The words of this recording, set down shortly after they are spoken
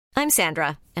I'm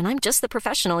Sandra, and I'm just the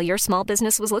professional your small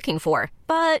business was looking for.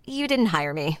 But you didn't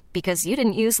hire me because you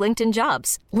didn't use LinkedIn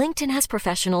Jobs. LinkedIn has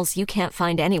professionals you can't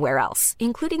find anywhere else,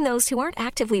 including those who aren't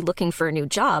actively looking for a new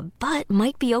job, but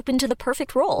might be open to the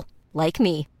perfect role, like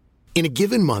me. In a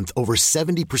given month, over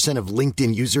 70% of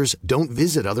LinkedIn users don't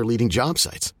visit other leading job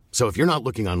sites. So if you're not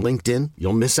looking on LinkedIn,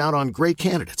 you'll miss out on great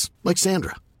candidates like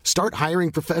Sandra. Start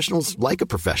hiring professionals like a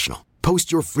professional.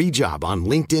 Post your free job on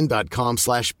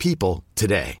linkedin.com/people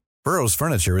today. Burrow's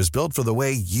furniture is built for the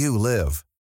way you live.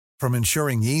 From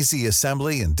ensuring easy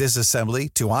assembly and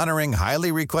disassembly to honoring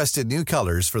highly requested new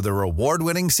colors for their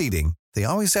award-winning seating, they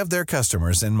always have their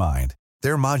customers in mind.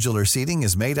 Their modular seating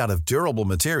is made out of durable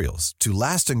materials to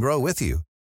last and grow with you.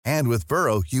 And with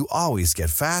Burrow, you always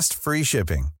get fast, free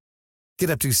shipping.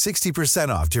 Get up to 60%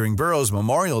 off during Burrow's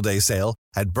Memorial Day sale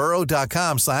at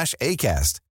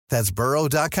burrow.com/ACAST. That's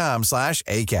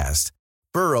burrow.com/ACAST.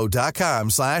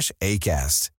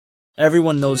 burrow.com/ACAST.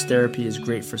 Everyone knows therapy is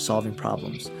great for solving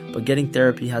problems, but getting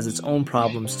therapy has its own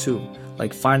problems too,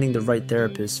 like finding the right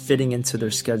therapist, fitting into their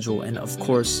schedule, and of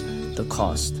course, the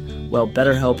cost. Well,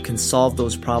 BetterHelp can solve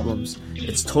those problems.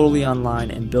 It's totally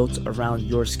online and built around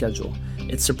your schedule.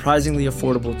 It's surprisingly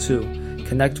affordable too.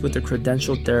 Connect with a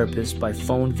credentialed therapist by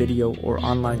phone, video, or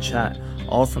online chat,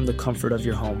 all from the comfort of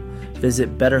your home.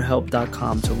 Visit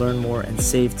BetterHelp.com to learn more and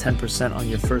save 10% on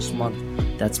your first month.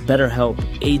 That's BetterHelp,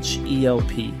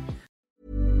 H-E-L-P.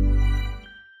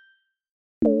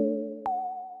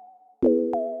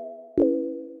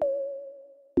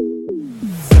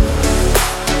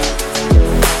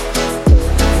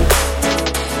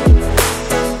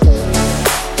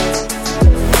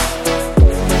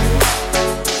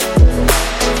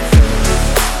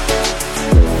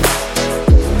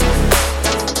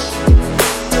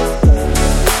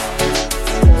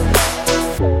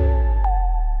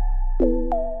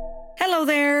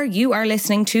 You are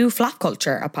listening to Flop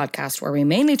Culture, a podcast where we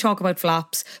mainly talk about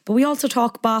flops, but we also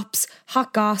talk bops,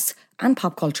 hot goss, and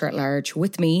pop culture at large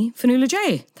with me, Fionnuala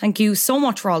J. Thank you so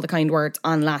much for all the kind words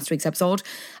on last week's episode.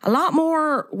 A lot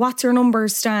more what's your number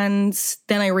stands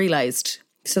than I realised.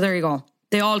 So there you go.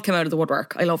 They all came out of the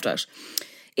woodwork. I loved it.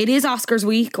 It is Oscars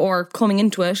week, or coming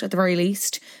into it at the very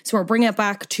least. So we're bringing it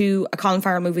back to a Colin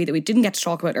Farrell movie that we didn't get to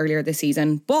talk about earlier this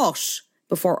season. But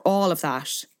before all of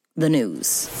that, the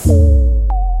news.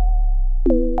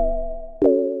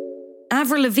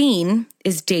 Avril Lavigne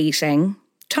is dating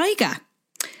Tyga.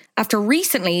 After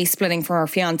recently splitting from her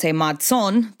fiancé Mod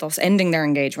Sun, thus ending their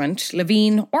engagement,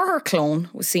 Lavigne, or her clone,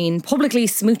 was seen publicly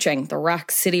smooching the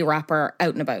Rack City rapper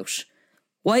out and about.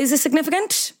 Why is this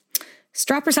significant?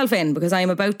 Strap yourself in, because I am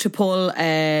about to pull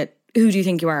Who Do You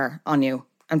Think You Are on you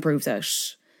and prove that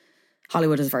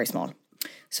Hollywood is very small.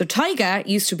 So Tyga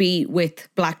used to be with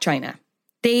Black China.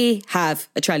 They have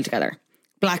a child together.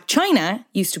 Black China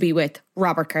used to be with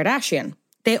Robert Kardashian.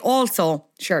 They also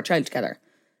share a child together.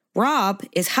 Rob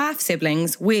is half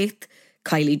siblings with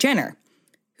Kylie Jenner,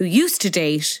 who used to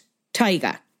date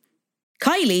Tyga.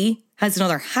 Kylie has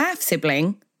another half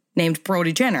sibling named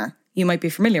Brody Jenner. You might be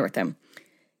familiar with him.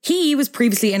 He was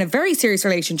previously in a very serious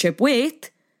relationship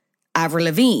with Avril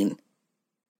Lavigne.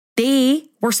 They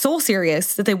were so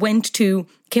serious that they went to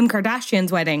Kim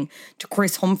Kardashian's wedding to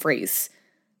Chris Humphries.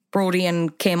 Brody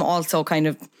and Kim also kind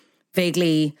of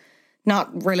vaguely,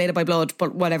 not related by blood,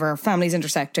 but whatever, families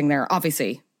intersecting there,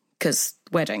 obviously, because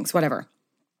weddings, whatever.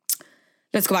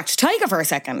 Let's go back to Tyga for a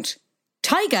second.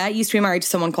 Tyga used to be married to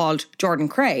someone called Jordan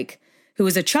Craig, who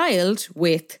was a child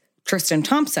with Tristan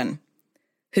Thompson,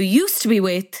 who used to be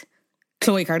with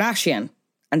Khloe Kardashian,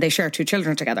 and they share 2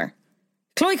 children together.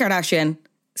 Khloe Kardashian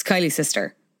is Kylie's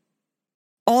sister.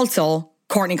 Also,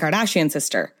 Kourtney Kardashian's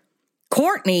sister.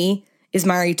 Kourtney is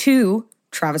married to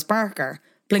Travis Barker,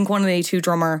 Blink-182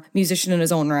 drummer, musician in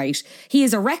his own right. He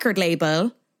is a record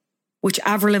label which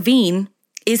Avril Lavigne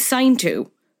is signed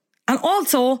to. And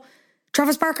also,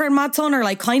 Travis Barker and Mod Sun are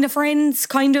like kind of friends,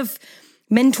 kind of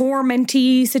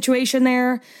mentor-mentee situation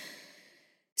there.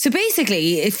 So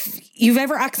basically, if you've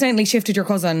ever accidentally shifted your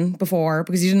cousin before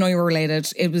because you didn't know you were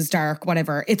related, it was dark,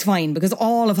 whatever, it's fine, because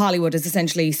all of Hollywood is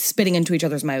essentially spitting into each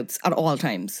other's mouths at all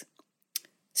times.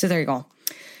 So there you go.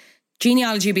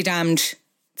 Genealogy be damned.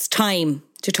 It's time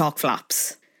to talk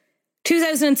flops.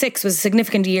 2006 was a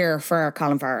significant year for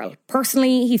Colin Farrell.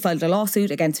 Personally, he filed a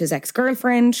lawsuit against his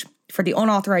ex-girlfriend for the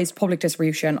unauthorised public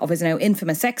distribution of his now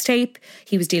infamous sex tape.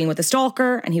 He was dealing with a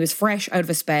stalker and he was fresh out of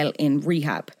a spell in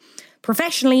rehab.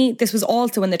 Professionally, this was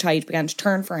also when the tide began to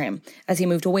turn for him, as he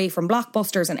moved away from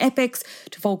blockbusters and epics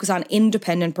to focus on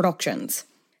independent productions.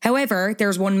 However,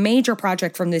 there's one major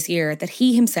project from this year that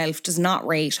he himself does not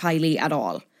rate highly at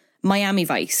all: Miami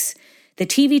Vice. the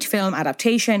TV to film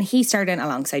adaptation he starred in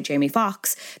alongside Jamie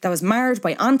Foxx that was marred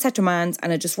by on-set demands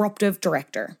and a disruptive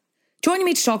director. Joining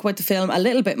me to talk about the film a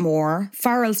little bit more,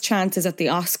 Farrell's chances at the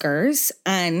Oscars,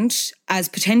 and as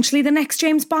potentially the next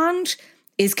James Bond,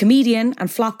 is comedian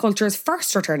and Flop Culture's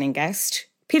first returning guest,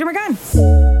 Peter McGann.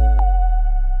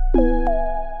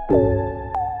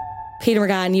 Peter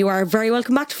McGann, you are very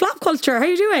welcome back to Flop Culture. How are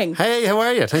you doing? Hey, how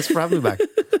are you? Thanks for having me back.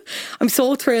 I'm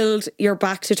so thrilled you're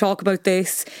back to talk about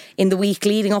this in the week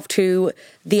leading up to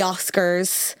the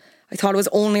Oscars. I thought it was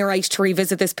only right to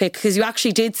revisit this pick because you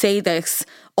actually did say this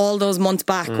all those months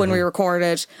back when we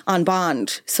recorded on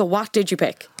Bond. So what did you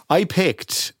pick? I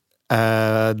picked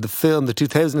the film, the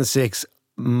 2006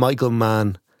 Michael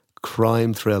Mann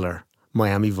crime thriller,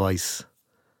 Miami Vice.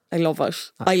 I love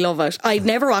it. I love it. I'd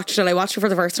never watched it. I watched it for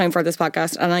the first time for this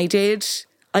podcast and I did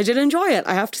enjoy it.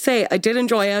 I have to say, I did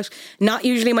enjoy it. Not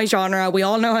usually my genre. We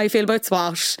all know how I feel about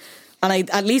SWAT. And I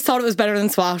at least thought it was better than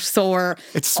SWAT. So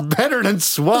it's better than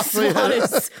SWAT. SWAT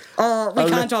is, we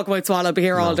can't talk about SWAT. I'll be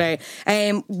here all day.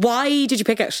 Why did you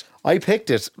pick it? I picked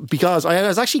it because I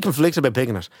was actually conflicted about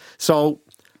picking it. So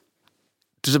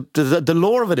the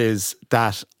lore of it is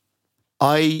that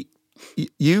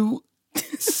you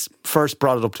first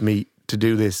brought it up to me to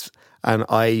do this, and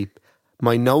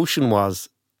my notion was,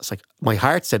 it's like my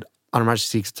heart said On Her Majesty's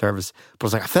Secret Service, but I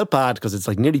was like, I felt bad because it's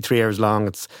like nearly 3 hours long.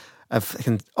 It's a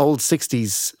fucking old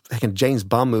 60s fucking James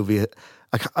Bond movie.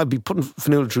 I'd be putting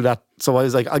Fanula through that, so I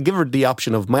was like, I'll give her the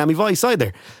option of Miami Vice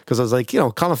either, because I was like,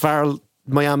 Colin Farrell,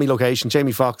 Miami location,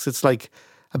 Jamie Foxx, it's like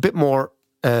a bit more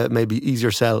maybe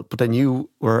easier sell. But then you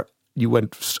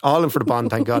went all in for the Bond,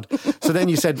 thank God. So then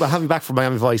you said, well, have you back for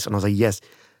Miami Vice? And I was like, yes.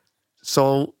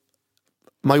 So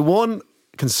my one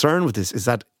concern with this is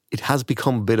that it has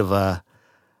become a bit of a,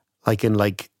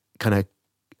 kind of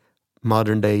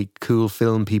modern day cool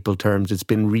film people terms, it's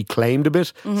been reclaimed a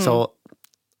bit. Mm-hmm. So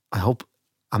I hope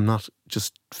I'm not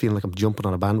just feeling like I'm jumping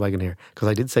on a bandwagon here, because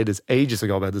I did say this ages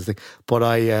ago about this thing. But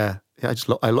I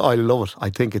love it.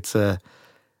 I think it's a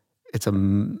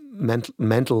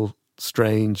mental,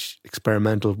 strange,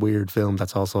 experimental, weird film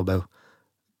that's also about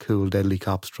cool, deadly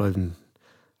cops driving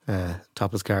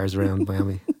topless cars around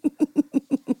Miami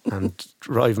and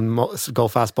driving go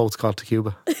fast boats called to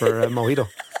Cuba for a mojito.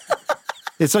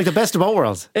 It's like the best of both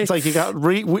worlds. It's like you got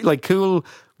like cool,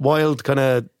 wild kind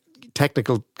of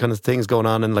technical kind of things going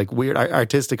on, and like weird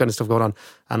artistic kind of stuff going on,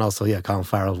 and also Colin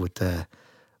Farrell with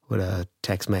a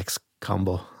Tex-Mex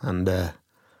combo, and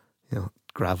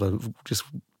gravel just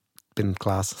been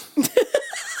class.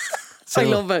 I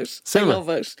love it. I love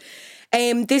it.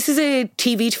 This is a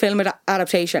TV to film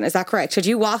adaptation, is that correct? Had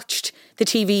you watched the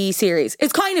TV series?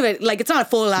 It's kind of it's not a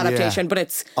full adaptation, but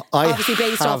it's obviously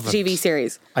based off the TV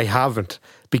series. I haven't,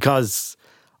 because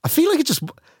I feel like it just,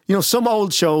 some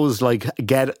old shows like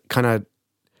get kind of,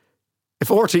 if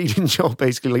RT didn't show,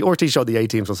 basically, like RT showed the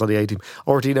A-Team, so I saw the A-Team.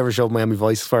 RT never showed Miami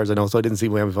Vice as far as I know, so I didn't see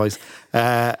Miami Vice.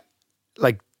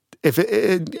 If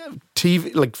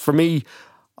TV, like for me,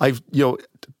 old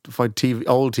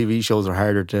TV shows are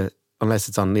harder to, unless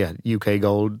it's on UK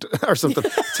Gold or something.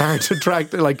 It's hard to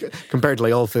track, like compared to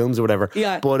like old films or whatever.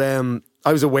 Yeah. But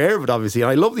I was aware of it, obviously,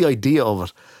 and I love the idea of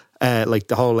it. Like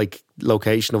the whole like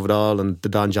location of it all, and the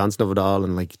Don Johnson of it all,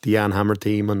 and like the Jan Hammer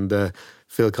theme, and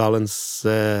Phil Collins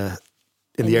in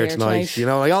the air tonight.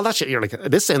 Like all that shit. You're like,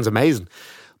 this sounds amazing.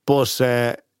 But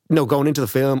going into the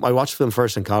film, I watched the film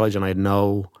first in college, and I had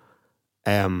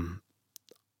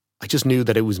I just knew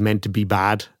that it was meant to be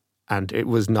bad, and it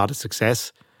was not a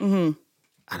success. Mm-hmm.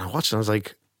 And I watched it and I was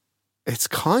like, it's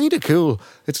kind of cool.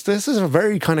 This is a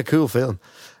very kind of cool film.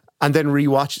 And then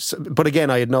rewatched, but again,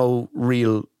 I had no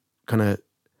real kind of,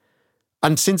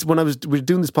 and since we were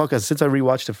doing this podcast, since I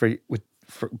rewatched it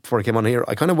before I came on here,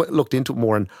 I kind of looked into it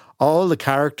more, and all the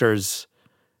characters,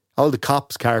 all the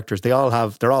cops characters, they're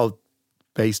all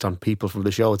based on people from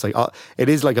the show. It's like, it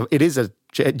is a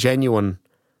genuine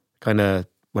kind of,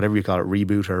 whatever you call it,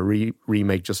 reboot or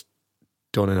remake, just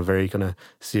done in a very kind of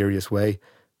serious way,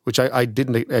 which I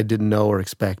didn't know or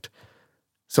expect.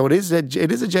 So it is a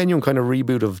genuine kind of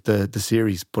reboot of the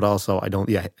series, but also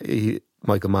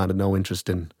Michael Mann had no interest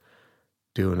in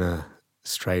doing a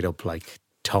straight up like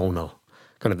tonal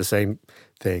kind of the same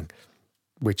thing,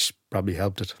 which probably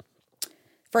helped it.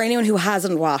 For anyone who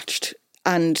hasn't watched,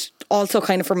 and also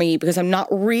kind of for me, because I'm not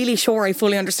really sure I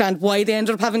fully understand why they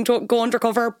ended up having to go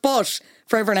undercover, but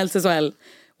for everyone else as well,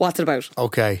 what's it about?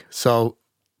 Okay, so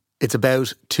it's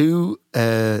about two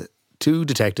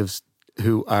detectives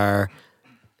who are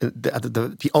at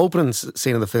the opening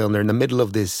scene of the film. They're in the middle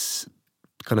of this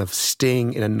kind of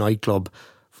sting in a nightclub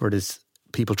for this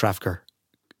people trafficker,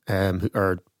 who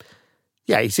are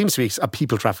Yeah, he seems to be a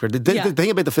people trafficker. The thing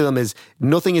about the film is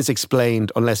nothing is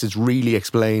explained unless it's really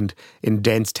explained in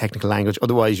dense technical language.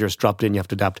 Otherwise, you're strapped in, you have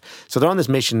to adapt. So they're on this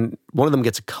mission. One of them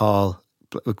gets a call.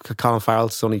 Colin Farrell,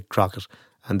 Sonny Crockett,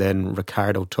 and then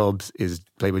Ricardo Tubbs is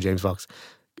played by James Fox.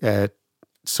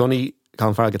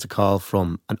 Colin Farrell gets a call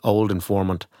from an old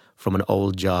informant from an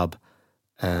old job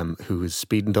who is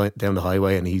speeding down the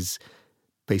highway, and he's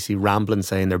basically rambling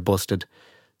saying they're busted.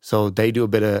 So they do a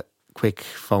bit of quick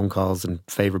phone calls and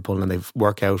favour pulling, and they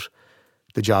work out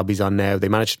the job he's on now. They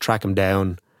manage to track him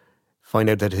down, find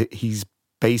out that he's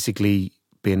basically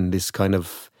been this kind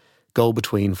of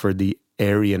go-between for the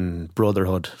Aryan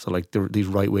Brotherhood. So like these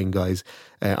right-wing guys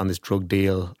on this drug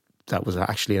deal that was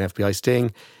actually an FBI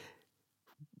sting.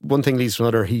 One thing leads to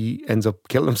another. He ends up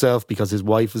killing himself because his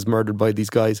wife is murdered by these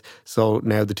guys. So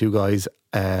now the two guys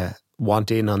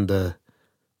want in on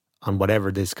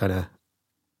whatever this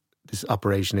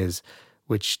operation is,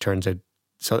 which turns out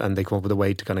and they come up with a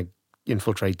way to kind of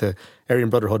infiltrate the Aryan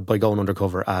Brotherhood by going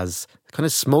undercover as kind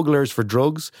of smugglers for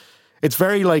drugs. It's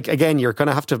very like, again, you're going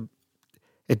to have to.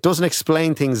 It doesn't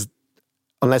explain things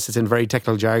unless it's in very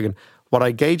technical jargon. What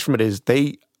I gauge from it is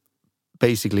they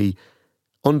basically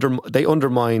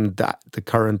undermine the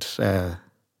current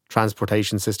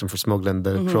transportation system for smuggling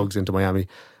the drugs into Miami,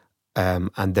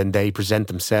 and then they present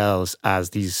themselves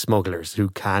as these smugglers who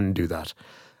can do that,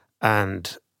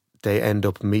 and they end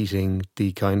up meeting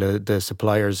the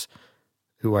suppliers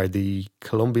who are the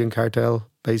Colombian cartel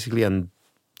basically, and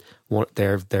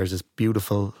there's this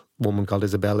beautiful woman called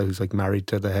Isabella who's like married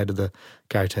to the head of the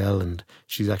cartel, and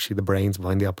she's actually the brains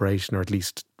behind the operation, or at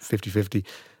least 50-50.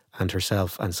 And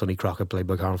herself and Sonny Crockett, played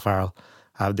by Colin Farrell,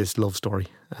 have this love story.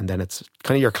 And then it's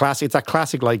kind of your classic, it's that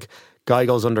classic like guy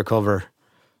goes undercover,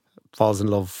 falls in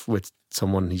love with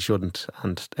someone he shouldn't,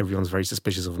 and everyone's very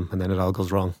suspicious of him, and then it all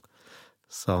goes wrong.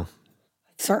 So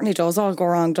it certainly does all go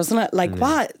wrong, doesn't it? Like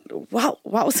what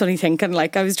was Sonny thinking?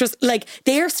 Like, I was just like,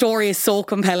 their story is so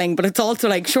compelling, but it's also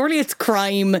like, surely it's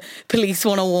crime police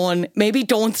 101. Maybe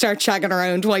don't start shagging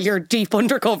around while you're deep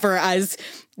undercover as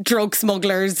drug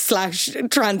smugglers /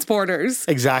 transporters.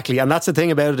 Exactly. And that's the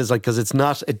thing about it, is like, because it's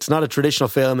not a traditional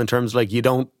film in terms of like, you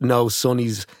don't know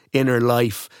Sonny's inner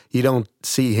life. You don't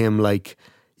see him like,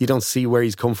 you don't see where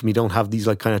he's come from. You don't have these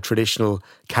like kind of traditional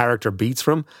character beats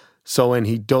from him. So when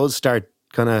he does start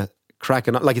kind of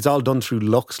cracking up, like it's all done through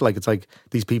looks, like it's like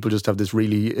these people just have this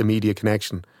really immediate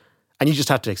connection, and you just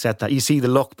have to accept that. You see the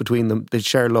look between them, they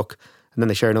share a look and then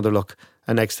they share another look,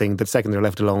 and next thing, the second they're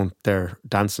left alone, they're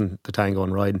dancing the tango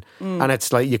and riding. And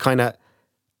it's like, you kind of,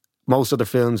 most other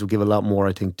films will give a lot more,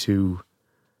 I think, to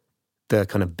the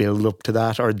kind of build up to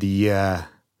that, or the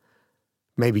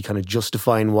maybe kind of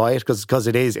justifying why it, because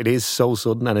it is so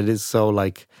sudden, and it is so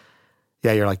like,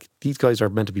 yeah, you're like, these guys are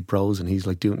meant to be pros, and he's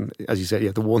like doing, as you said,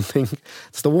 the one thing.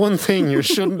 It's the one thing you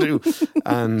shouldn't do.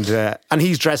 And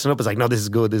he's dressing up as like, no, this is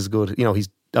good. You know, he's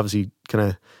obviously kind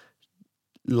of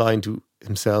lying to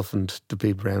himself and the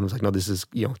people around. Was like, no, this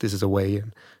is a way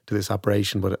into this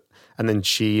operation. But and then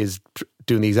she is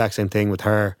doing the exact same thing with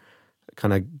her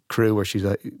kind of crew, where she's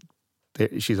like,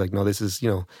 no, this is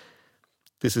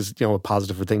a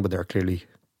positive thing, but they're clearly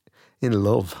in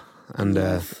love, and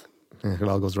it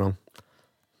all goes wrong.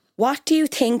 What do you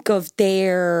think of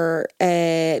their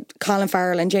Colin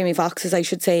Farrell and Jamie Foxx's, I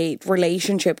should say,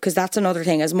 relationship? Because that's another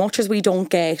thing. As much as we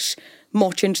don't get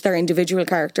much into their individual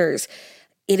characters,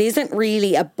 it isn't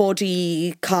really a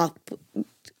buddy cop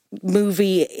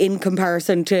movie in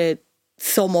comparison to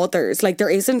some others. Like, there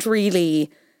isn't really,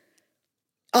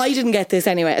 I didn't get this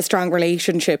anyway, a strong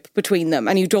relationship between them.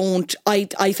 And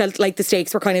I felt like the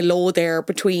stakes were kind of low there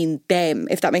between them,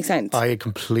 if that makes sense. I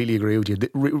completely agree with you.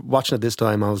 Watching it this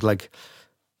time, I was like,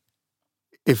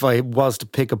 if I was to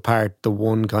pick apart the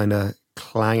one kind of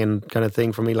clanging kind of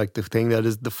thing for me, like the thing that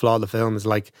is the flaw of the film is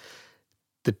like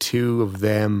the two of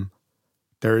them,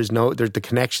 the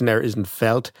connection there isn't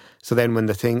felt. So then when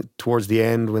the thing towards the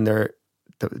end, when they're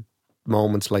the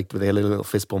moments like where they had a little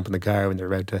fist bump in the car when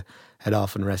they're about to head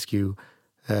off and rescue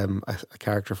a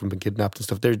character from being kidnapped and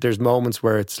stuff, there's moments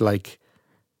where it's like,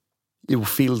 it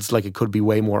feels like it could be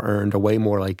way more earned or way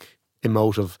more like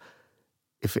emotive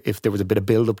if there was a bit of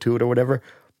build up to it or whatever.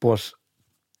 But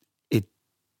it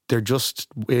just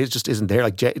isn't there.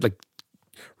 Like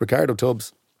Ricardo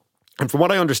Tubbs, and from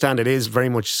what I understand, it is very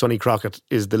much Sonny Crockett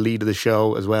is the lead of the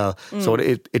show as well. So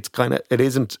it's kind of, it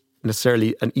isn't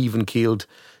necessarily an even keeled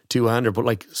two-hander, but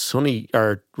like Sonny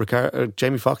or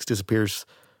Jamie Foxx disappears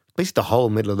basically the whole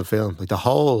middle of the film. Like the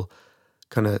whole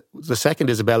kind of, the second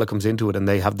Isabella comes into it and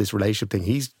they have this relationship thing,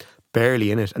 he's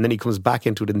barely in it, and then he comes back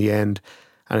into it in the end,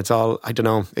 and it's all, I don't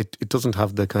know, it doesn't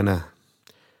have the kind of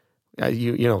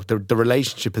You know, the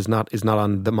relationship is not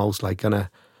on the most like kind of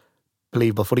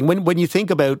believable footing. When you think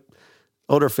about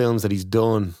other films that he's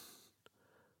done,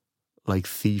 like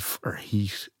Thief or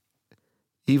Heat,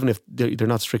 even if they're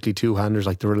not strictly two-handers,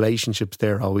 like the relationships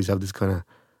there always have this kind of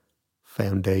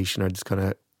foundation, or this kind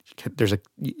of,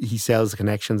 he sells the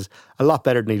connections a lot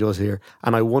better than he does here.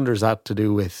 And I wonder, is that to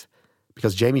do with,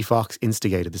 because Jamie Foxx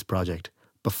instigated this project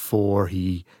before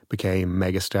he became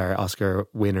megastar, Oscar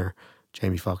winner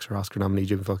Jamie Foxx, or Oscar nominee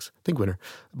Jamie Foxx, I think winner.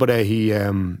 But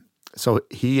so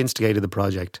he instigated the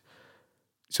project.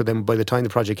 So then by the time the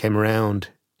project came around,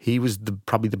 he was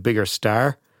probably the bigger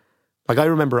star. Like, I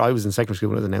remember I was in secondary school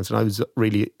when it was announced, and I was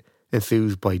really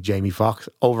enthused by Jamie Foxx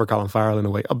over Colin Farrell in a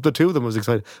way. The two of them was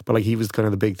excited, but like he was kind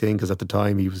of the big thing, because at the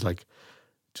time he was like,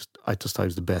 I just thought he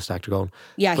was the best actor going.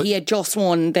 Yeah, but he had just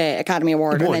won the Academy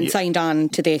Award and then signed on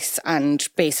to this, and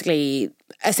basically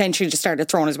essentially just started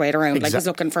throwing his weight around. Like, he's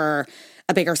looking for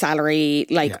a bigger salary,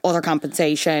 like other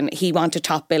compensation. He wanted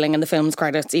top billing in the film's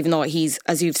credits, even though he's,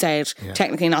 as you've said,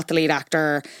 technically not the lead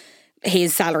actor.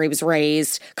 His salary was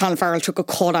raised. Colin Farrell took a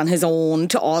cut on his own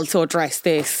to also address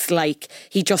this. Like,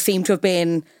 he just seemed to have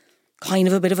been kind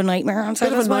of a bit of a nightmare on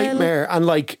set as well. Nightmare, and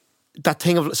like that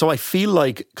thing of, so I feel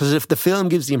like, because if the film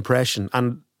gives the impression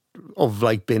and of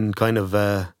like being kind of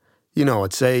you know,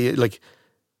 I'd say like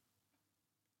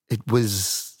it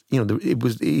was, you know, it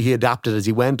was, he adapted as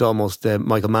he went almost,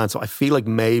 Michael Mann. So I feel like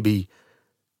maybe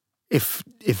if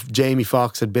Jamie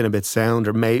Foxx had been a bit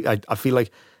sounder, I feel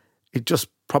like it just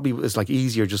probably was like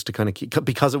easier just to kind of keep,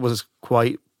 because it was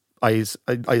quite, I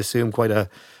assume quite a,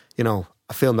 you know,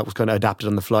 a film that was kind of adapted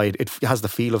on the fly. It has the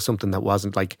feel of something that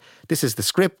wasn't like, this is the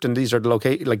script and these are the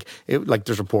locations. Like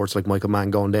there's reports like Michael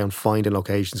Mann going down, finding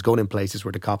locations, going in places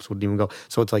where the cops wouldn't even go.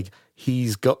 So it's like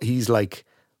he's like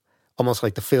almost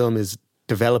like the film is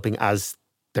developing as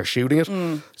they're shooting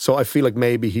it. So I feel like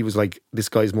maybe he was like, this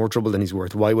guy's more trouble than he's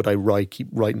worth. Why would I keep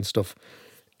writing stuff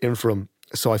in for him?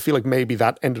 So I feel like maybe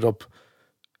that ended up,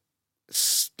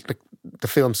 like the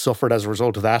film suffered as a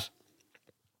result of that,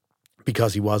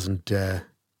 because he wasn't,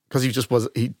 because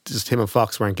him and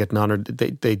Fox weren't getting on, or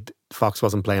Fox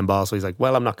wasn't playing ball. So he's like,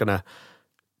 well, I'm not going to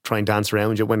try and dance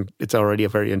around you when it's already a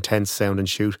very intense sound and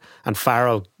shoot. And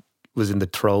Farrell was in the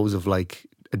throes of like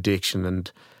addiction and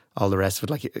all the rest of it.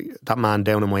 Like that man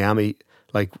down in Miami,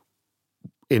 like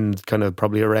in kind of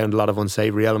probably around a lot of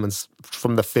unsavory elements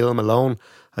from the film alone,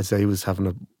 I'd say he was hard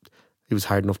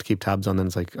enough to keep tabs on. And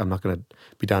it's like, I'm not going to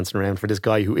be dancing around for this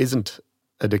guy who isn't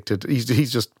addicted. He's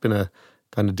just been a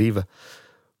kind of diva.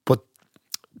 But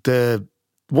the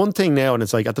one thing now, and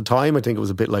it's like at the time I think it was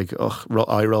a bit like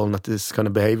eye rolling at this kind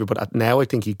of behaviour, but now I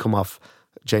think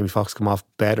Jamie Foxx come off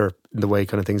better in the way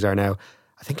kind of things are now.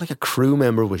 I think like a crew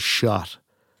member was shot.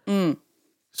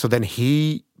 So then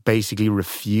he basically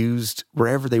refused,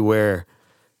 wherever they were,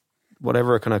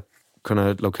 whatever kind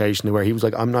of location they were, he was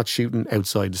like, I'm not shooting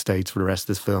outside the States for the rest of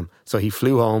this film. So he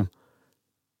flew home,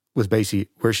 was basically,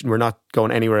 we're not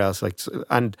going anywhere else. Like,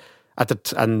 and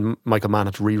Michael Mann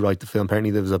had to rewrite the film.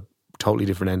 Apparently there was a totally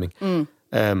different ending.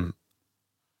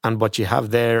 And what you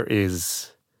have there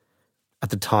is, at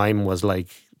the time, was like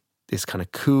this kind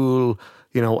of cool,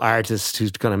 you know, artist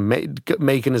who's kind of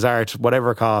making his art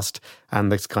whatever cost,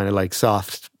 and this kind of like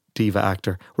soft diva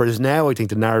actor. Whereas now I think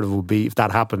the narrative would be, if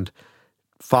that happened,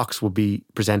 Fox would be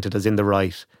presented as in the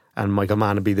right, and Michael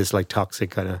Mann would be this like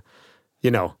toxic kind of,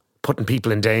 you know, putting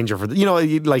people in danger for the, you know,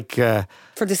 like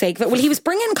for the sake of it. Well, he was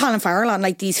bringing Colin Farrell on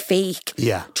like these fake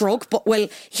drug, but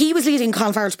he was leading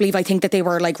Colin Farrell to believe, I think, that they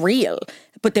were like real,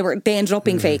 but they ended up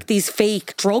being fake. These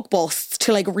fake drug busts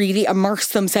to like really immerse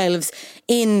themselves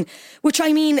in, which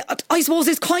I mean, I suppose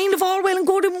is kind of all well and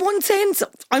good in one sense.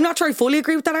 I'm not sure I fully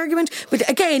agree with that argument, but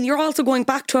again, you're also going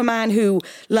back to a man who,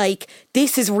 like,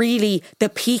 this is really the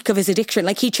peak of his addiction.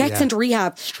 Like, he checks into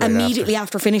rehab immediately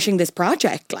after finishing this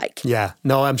project. Like,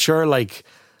 no, I'm sure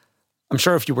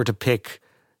if you were to pick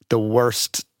the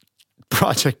worst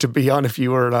project to be on, if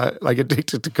you were like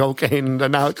addicted to cocaine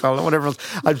and alcohol and whatever else,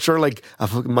 I'm sure like a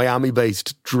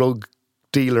Miami-based drug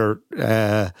dealer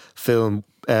film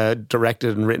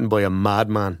directed and written by a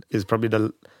madman is probably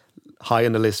the high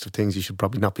on the list of things you should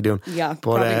probably not be doing. Yeah, but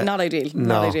probably not ideal.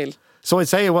 No. Not ideal. So I'd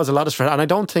say it was a lot of stress, and I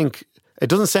don't think it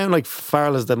doesn't sound like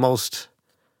Farrell is the most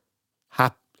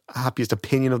happiest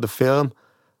opinion of the film.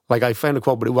 Like, I found a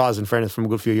quote, but it was, in fairness, from a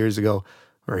good few years ago,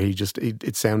 where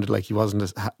it sounded like he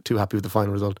wasn't too happy with the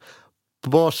final result.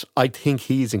 But I think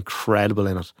he's incredible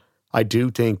in it. I do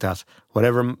think that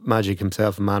whatever magic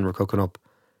himself and Mann were cooking up,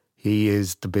 he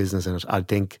is the business in it. I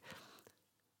think,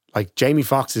 like, Jamie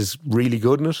Foxx is really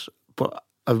good in it, but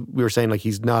we were saying, like,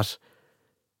 he's not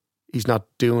he's not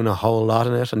doing a whole lot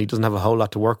in it, and he doesn't have a whole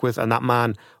lot to work with. And that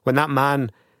man, when that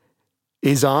man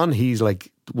is on, he's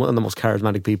like one of the most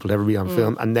charismatic people to ever be on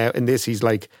film. And now in this, he's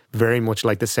like very much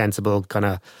like the sensible kind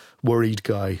of worried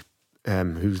guy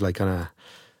who's like kind of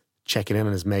checking in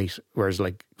on his mate, whereas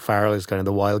like Farrell is kind of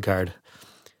the wild card.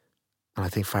 And I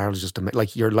think Farrell is just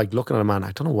like, you're like looking at a man,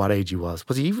 I don't know what age he was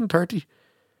he even 30?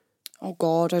 Oh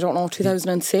God, I don't know,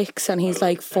 2006, and he's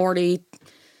like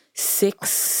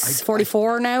 46,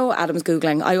 44 now. Adam's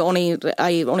Googling. I only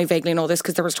vaguely know this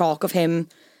because there was talk of him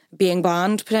being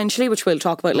banned potentially, which we'll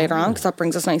talk about later on, because that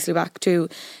brings us nicely back to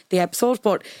the episode.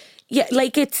 But yeah,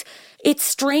 like it's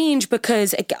strange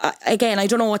because, again, I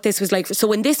don't know what this was like. So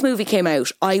when this movie came out,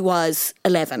 I was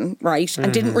 11, right?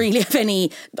 And didn't really have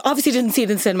obviously didn't see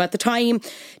it in cinema at the time,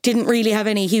 didn't really have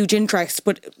any huge interest,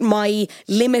 but my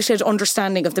limited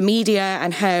understanding of the media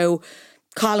and how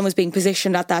Colin was being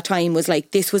positioned at that time was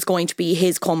like, this was going to be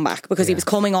his comeback, because he was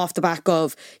coming off the back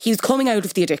of, he was coming out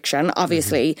of the addiction,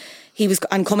 obviously,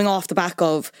 and coming off the back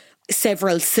of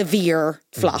several severe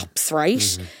flops,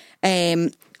 right?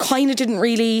 Kind of didn't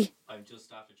really... I'm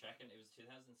just after checking, it was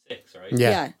 2006, right?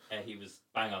 Yeah. He was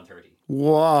bang on 30.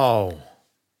 Whoa.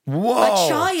 A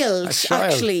child,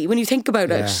 actually, when you think about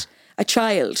it. A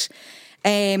child.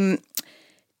 It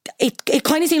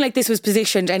kind of seemed like this was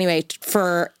positioned anyway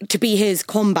to be his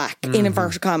comeback in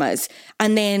inverted commas,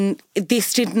 and then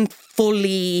this didn't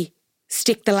fully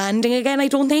stick the landing again, I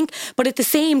don't think. But at the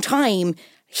same time,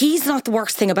 he's not the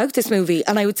worst thing about this movie,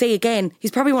 and I would say again,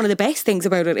 he's probably one of the best things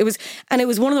about it. It was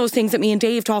one of those things that me and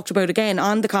Dave talked about again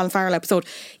on the Colin Farrell episode.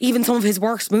 Even some of his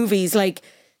worst movies, like,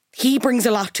 he brings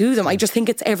a lot to them. I just think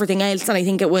it's everything else, and I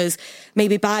think it was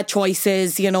maybe bad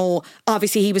choices. You know,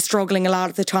 obviously he was struggling a lot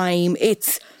at the time.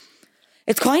 It's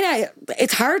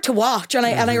hard to watch, and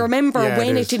I remember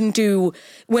when it didn't do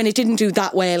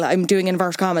that well, I'm doing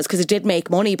inverted commas, because it did make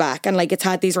money back, and like it's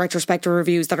had these retrospective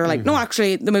reviews that are like, no,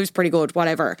 actually the movie's pretty good,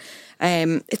 whatever.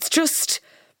 It's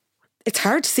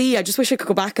hard to see. I just wish I could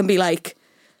go back and be like,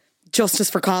 justice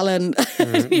for Colin,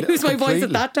 use my voice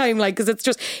at that time, like, because it's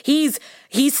just he's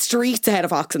streets ahead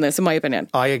of Fox in this, in my opinion.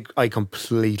 I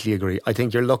completely agree. I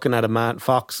think you're looking at a man,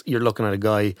 Fox, you're looking at a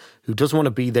guy who doesn't want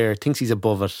to be there, thinks he's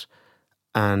above it,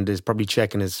 and is probably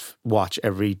checking his watch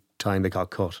every time they got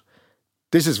cut.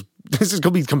 This is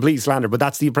could be complete slander, but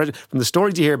that's the impression from the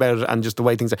stories you hear about it, and just the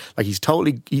way things are. Like,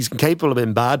 he's capable of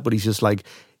being bad, but he's just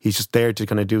there to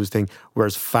kind of do his thing.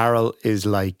 Whereas Farrell is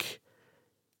like,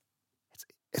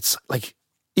 it's like,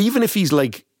 even if he's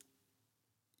like,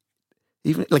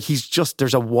 he's just,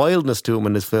 there's a wildness to him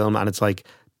in this film, and it's like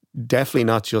definitely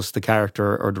not just the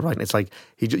character or the writing. It's like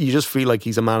you just feel like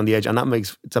he's a man on the edge, and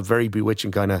it's a very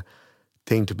bewitching kind of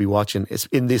thing to be watching. It's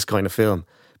in this kind of film,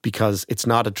 because it's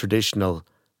not a traditional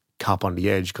cop on the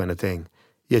edge kind of thing.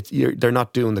 They're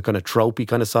not doing the kind of tropey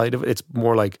kind of side of it. It's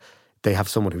more like they have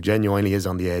someone who genuinely is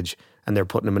on the edge, and they're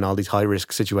putting him in all these high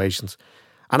risk situations.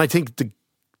 And I think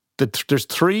there's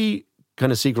three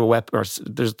kind of secret weapons, or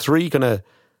there's three kind of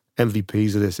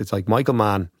MVPs of this. It's like Michael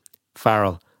Mann,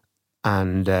 Farrell,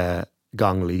 and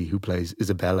Gong Li, who plays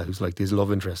Isabella, who's like his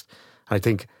love interest. And I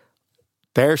think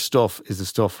their stuff is the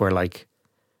stuff where, like,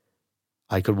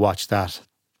 I could watch that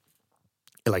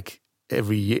like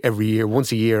every year,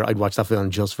 once a year. I'd watch that film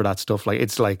just for that stuff. Like,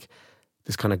 it's like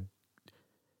this kind of,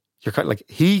 you're kind of like,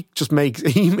 he's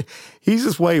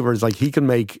this way where it's like he can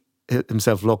make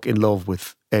himself look in love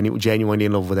with anyone, genuinely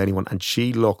in love with anyone, and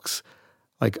she looks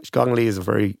like, Gong Li is a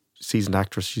very seasoned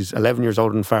actress. She's 11 years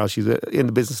older than Farrell. She's in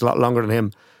the business a lot longer than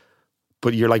him,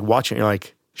 but you're like watching, you're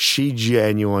like, she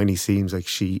genuinely seems like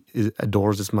she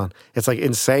adores this man. It's like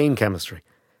insane chemistry.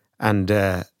 And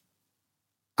I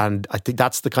think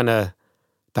that's the kind of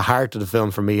the heart of the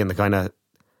film for me, and the kind of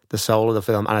the soul of the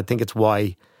film. And I think it's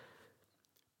why,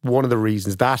 one of the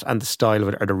reasons, that and the style of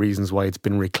it are the reasons why it's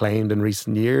been reclaimed in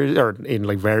recent years, or in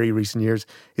like very recent years,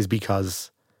 is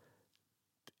because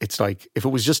it's like, if it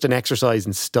was just an exercise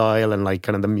in style and like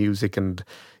kind of the music and,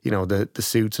 you know, the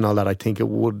suits and all that, I think it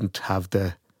wouldn't have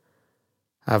the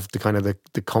kind of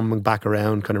the coming back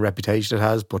around kind of reputation it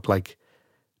has. But like,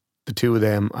 the two of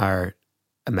them are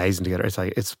amazing together. It's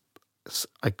like,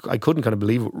 I couldn't kind of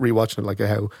believe rewatching it, like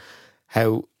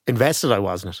how invested I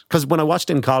was in it. Because when I watched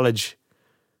it in college,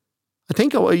 I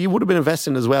think you would have been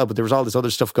invested in it as well, but there was all this other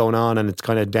stuff going on, and it's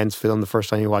kind of a dense film. The first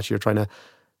time you watch it, you're trying to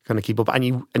kind of keep up,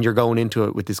 and you're going into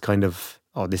it with this kind of,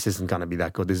 oh, this isn't going to be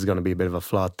that good. This is going to be a bit of a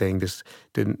flawed thing. This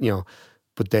didn't, you know.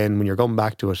 But then when you're going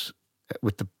back to it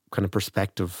with the kind of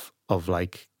perspective of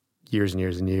like years and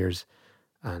years and years,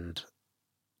 and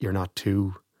you're not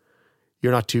too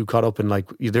caught up in like,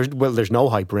 there's no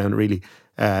hype around it really.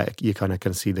 You kind of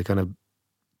can see the kind of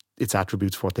its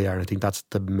attributes for what they are. And I think that's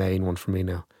the main one for me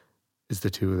now, is the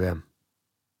two of them.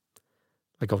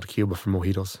 I go to Cuba for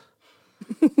mojitos.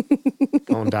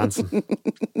 Going dancing.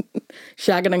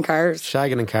 Shagging in cars.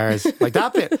 Shagging in cars. Like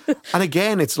that bit. And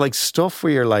again, it's like stuff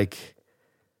where you're like,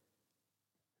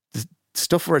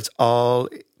 stuff where it's all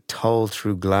told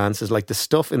through glances. Like the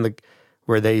stuff in the,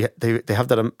 where they have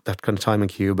that kind of time in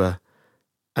Cuba,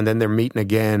 and then they're meeting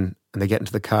again and they get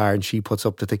into the car and she puts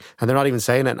up the thing and they're not even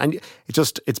saying it. And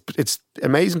it's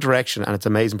amazing direction and it's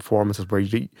amazing performances where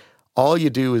all you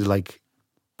do is like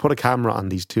put a camera on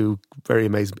these two very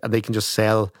amazing, and they can just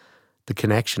sell the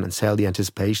connection and sell the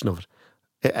anticipation of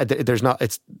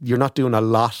it. You're not doing a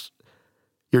lot.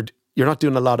 You're not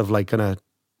doing a lot of like kind of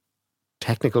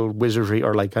technical wizardry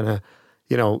or like kind of,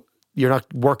 you know, you're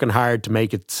not working hard to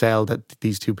make it sell that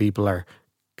these two people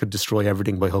could destroy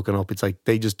everything by hooking up. It's like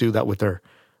they just do that with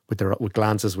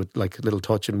glances, with like little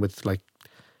touching, with like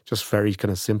just very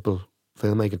kind of simple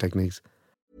filmmaking techniques.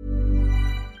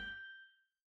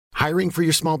 Hiring for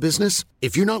your small business?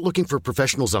 If you're not looking for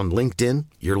professionals on LinkedIn,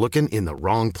 you're looking in the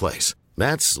wrong place.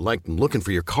 That's like looking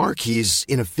for your car keys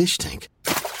in a fish tank.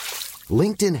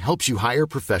 LinkedIn helps you hire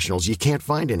professionals you can't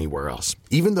find anywhere else,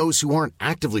 even those who aren't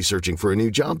actively searching for a new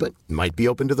job but might be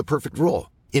open to the perfect role.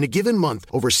 In a given month,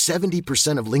 over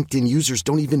 70% of LinkedIn users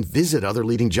don't even visit other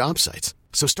leading job sites.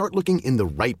 So start looking in the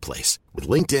right place. With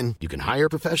LinkedIn, you can hire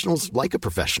professionals like a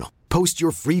professional. Post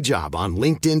your free job on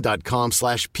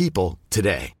linkedin.com/people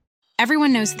today.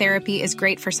 Everyone knows therapy is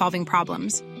great for solving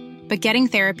problems, but getting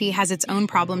therapy has its own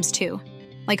problems too,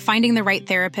 like finding the right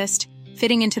therapist,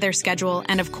 fitting into their schedule,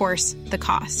 and of course, the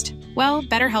cost. Well,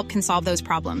 BetterHelp can solve those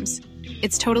problems.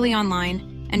 It's totally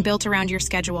online and built around your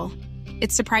schedule.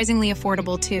 It's surprisingly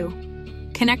affordable too.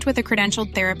 Connect with a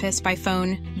credentialed therapist by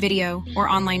phone, video, or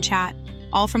online chat,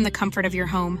 all from the comfort of your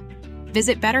home.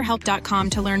 Visit BetterHelp.com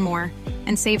to learn more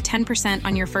and save 10%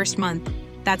 on your first month.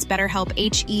 That's BetterHelp,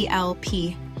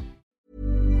 H-E-L-P.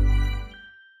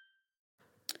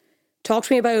 Talk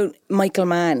to me about Michael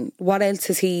Mann. What else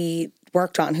has he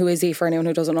worked on? Who is he for anyone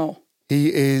who doesn't know?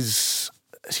 Is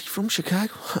he from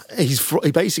Chicago? He's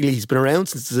been around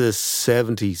since the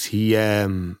 70s. He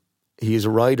is a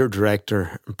writer,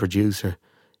 director, and producer.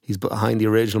 He's behind the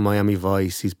original Miami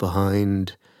Vice. He's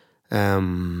behind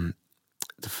the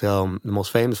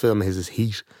most famous film of his is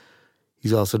Heat.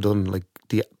 He's also done like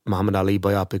the Muhammad Ali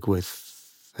biopic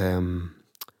with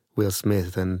Will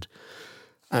Smith and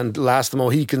Last of the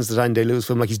Mohicans, the Dan Day-Lewis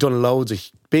film. Like he's done loads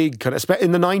of big kind of,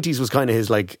 in the 90s was kind of his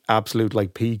like absolute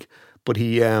like peak. But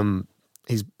he's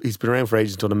been around for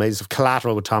ages, done amazing stuff.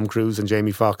 Collateral with Tom Cruise and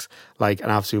Jamie Foxx, like an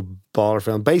absolute baller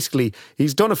film. Basically,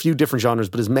 he's done a few different genres,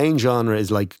 but his main genre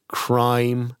is like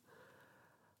crime.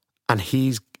 And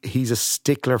he's a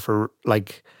stickler for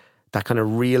like that kind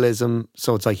of realism.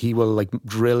 So it's like he will like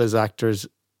drill his actors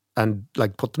and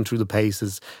like put them through the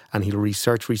paces, and he'll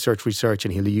research,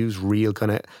 and he'll use real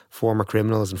kind of former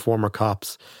criminals and former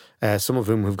cops. Some of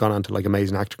whom have gone on to like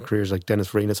amazing acting careers, like Dennis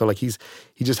Farina. So like he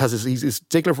just has he's a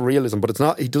stickler for realism, but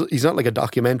he's not like a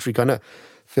documentary kind of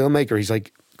filmmaker. He's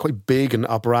like quite big and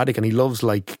operatic, and he loves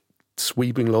like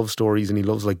sweeping love stories, and he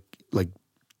loves like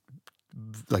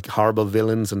horrible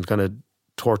villains and kind of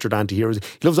tortured anti-heroes.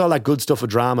 He loves all that good stuff of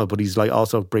drama, but he's like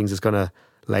also brings this kind of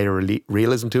layer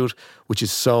realism to it, which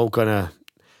is so kind of,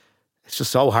 it's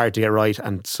just so hard to get right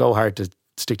and so hard to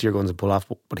stick to your guns and pull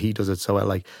off, but he does it so well.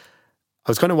 Like I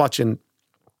was kind of watching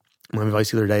Miami Vice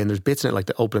the other day, and there's bits in it like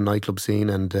the opening nightclub scene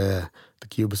and the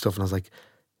Cuba stuff, and I was like,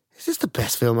 is this the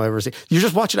best film I've ever seen? You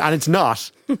just watch it and it's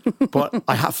not, but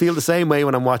I feel the same way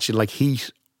when I'm watching like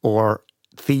Heat or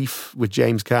Thief with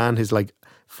James Caan, his like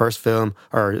first film,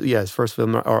 or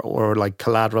like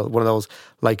Collateral, one of those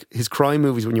like his crime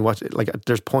movies. When you watch it, like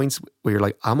there's points where you're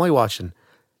like, am I watching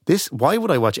this? Why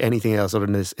would I watch anything else other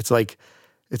than this? It's like,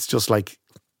 it's just like,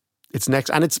 it's next,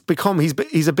 and it's become,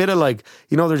 he's a bit of like,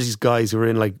 you know, there's these guys who are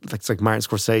in like it's like Martin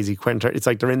Scorsese, Quentin, it's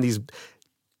like they're in these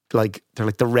like, they're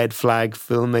like the red flag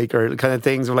filmmaker kind of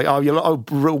things. We're like,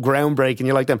 real groundbreaking,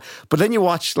 you like them. But then you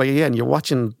watch, like, again, you're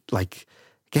watching, like,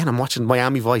 again, I'm watching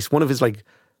Miami Vice, one of his like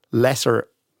lesser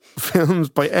films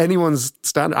by anyone's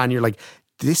standard, and you're like,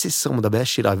 this is some of the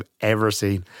best shit I've ever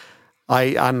seen.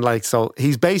 So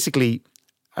he's basically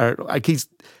like he's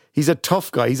a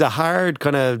tough guy. He's a hard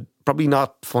kind of, probably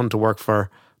not fun to work for,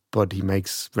 but he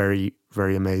makes very,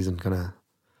 very amazing kind of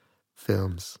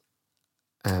films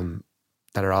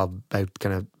that are all about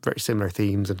kind of very similar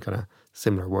themes and kind of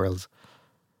similar worlds.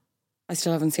 I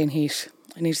still haven't seen Heat.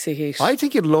 I need to see Heat. I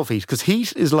think you'd love Heat, because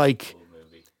Heat is like,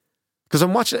 because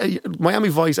I'm watching Miami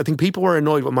Vice. I think people were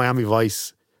annoyed with Miami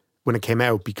Vice when it came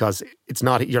out because it's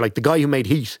not, you're like, the guy who made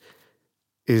Heat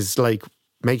is like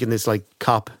making this like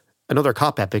another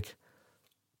cop epic,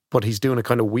 but he's doing it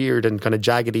kind of weird and kind of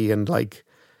jaggedy and like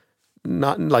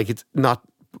not like it's not.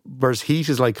 Whereas Heat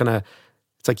is like kind of,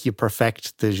 it's like you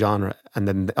perfect the genre, and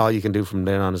then all you can do from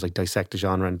then on is like dissect the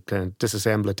genre and kind of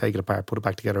disassemble it, take it apart, put it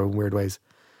back together in weird ways.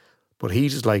 But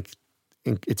Heat is like,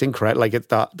 it's incredible. Like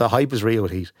the hype is real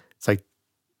with Heat. It's like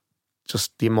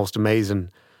just the most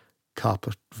amazing cop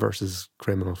versus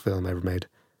criminal film ever made.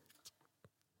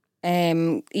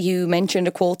 You mentioned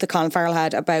a quote that Colin Farrell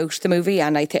had about the movie,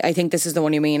 and I think this is the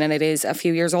one you mean, and it is a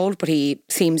few years old, but he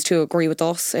seems to agree with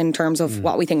us in terms of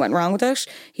what we think went wrong with it.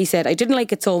 He said, "I didn't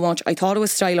like it so much. I thought it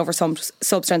was style over some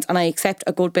substance, and I accept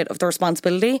a good bit of the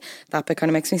responsibility." That bit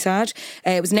kind of makes me sad.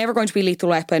 It was never going to be Lethal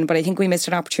Weapon, but I think we missed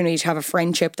an opportunity to have a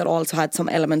friendship that also had some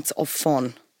elements of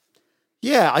fun.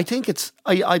 Yeah, I think it's,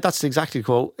 that's exactly the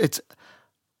quote. It's,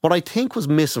 what I think was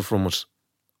missing from it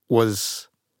was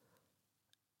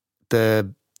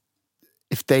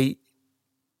if there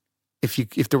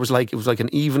was like, it was like an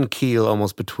even keel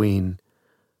almost between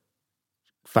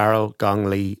Farrell,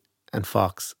 Gongley and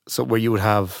Fox. So where you would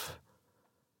have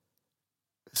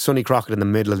Sonny Crockett in the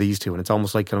middle of these two, and it's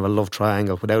almost like kind of a love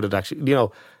triangle without it actually, you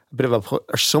know, a bit of a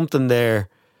or something there.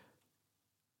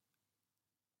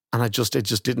 And it just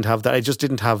didn't have that. I just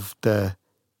didn't have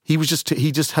he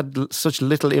just had such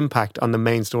little impact on the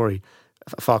main story.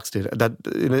 Fox did that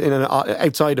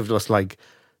outside of just like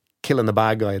killing the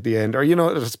bad guy at the end, or you know,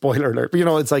 a spoiler alert. You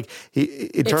know, it's like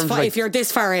if you're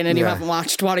this far in and you haven't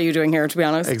watched, what are you doing here? To be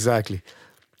honest, exactly.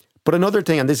 But another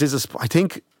thing, and this is I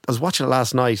think I was watching it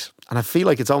last night, and I feel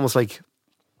like it's almost like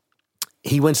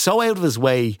he went so out of his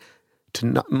way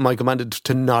to Michael Mann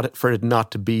to not for it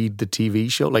not to be the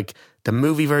TV show, like the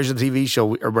movie version of the TV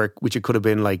show, which it could have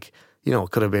been like, you know, it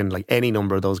could have been like any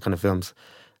number of those kind of films.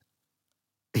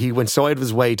 He went so out of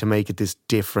his way to make it this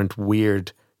different,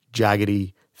 weird,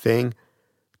 jaggedy thing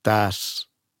that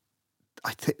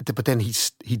but then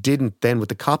he didn't. Then with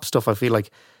the cop stuff, I feel like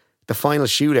the final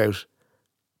shootout,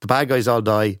 the bad guys all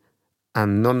die,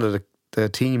 and none of the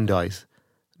team dies,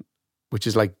 which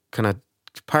is like kind of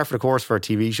par for the course for a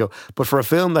TV show. But for a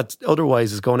film that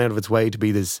otherwise is going out of its way to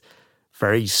be this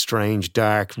very strange,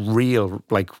 dark, real,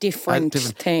 like different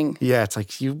thing. Yeah, it's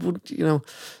like you would, you know,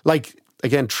 like.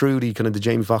 Again, Trudy, kind of the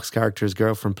Jamie Foxx character's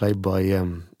girlfriend, played by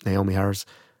Naomi Harris.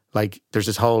 Like, there's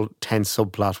this whole tense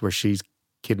subplot where she's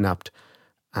kidnapped,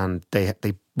 and they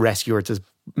rescue her. It's this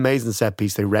amazing set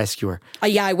piece. They rescue her.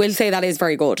 Yeah, I will say that is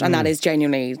very good, and that is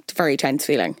genuinely very tense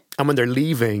feeling. And when they're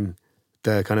leaving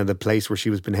the kind of the place where she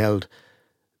was being held,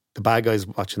 the bad guy's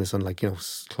watching this on, like, you know,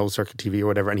 closed circuit TV or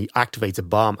whatever, and he activates a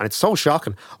bomb, and it's so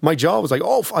shocking. My jaw was like,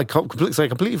 oh, I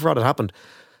completely forgot it happened.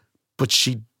 But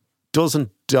she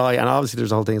doesn't die, and obviously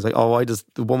there's the whole thing, it's like, oh, why does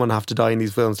the woman have to die in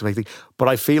these films to make things? But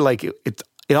I feel like it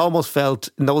almost felt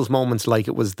in those moments like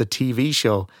it was the TV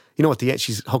show. You know, at the end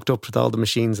she's hooked up with all the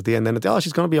machines at the end, and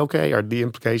she's going to be okay, or the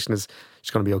implication is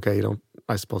she's going to be okay. You don't,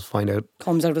 I suppose, find out.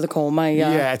 Comes out of the coma,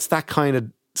 yeah. Yeah, it's that kind of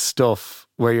stuff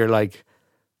where you're like,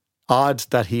 odd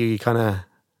that he kind of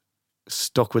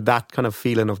stuck with that kind of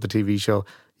feeling of the TV show,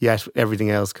 yet everything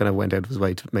else kind of went out of his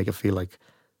way to make it feel like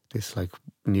this like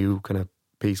new kind of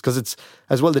piece. Because it's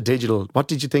as well the digital. What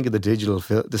did you think of the digital?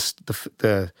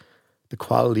 The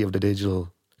quality of the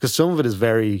digital, because some of it is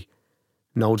very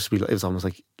noticeable. It was almost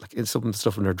like it's some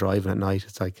stuff when they're driving at night.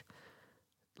 It's like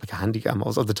a handicap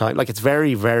most of the time. Like it's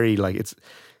very, very like it's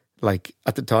like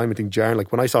at the time I think jarring.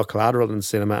 Like when I saw Collateral in the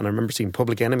cinema, and I remember seeing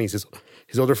Public Enemies,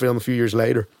 his other film, a few years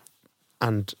later,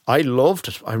 and I loved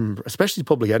it. I remember, especially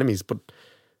Public Enemies, but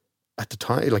at the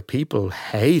time, like people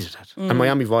hated it. And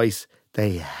Miami Vice,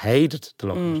 they hated the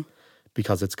look of it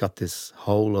because it's got this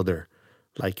whole other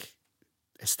like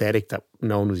aesthetic that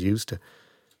no one was used to.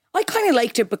 I kind of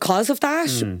liked it because of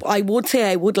that. I would say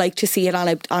I would like to see it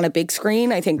on a big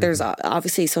screen. I think there's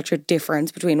obviously such a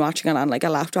difference between watching it on like a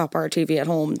laptop or a TV at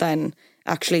home than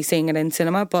actually seeing it in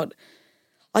cinema. But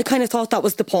I kind of thought that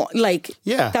was the point. Like,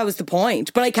 yeah, that was the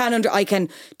point. But I can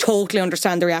totally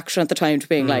understand the reaction at the time to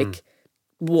being like,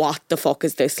 what the fuck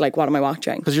is this? Like, what am I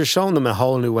watching? Because you're showing them a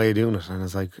whole new way of doing it, and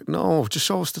it's like, no, just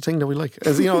show us the thing that we like.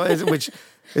 As, you know, which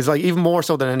is like even more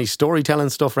so than any storytelling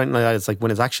stuff, right? Like that. It's like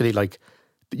when it's actually like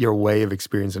your way of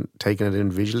experiencing, taking it in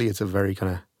visually, it's a very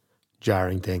kind of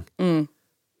jarring thing.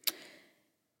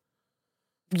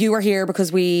 You are here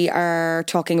because we are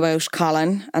talking about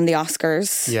Colin and the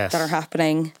Oscars that are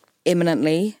happening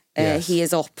imminently. He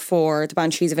is up for the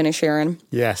Banshees of Inisherin.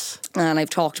 Yes. And I've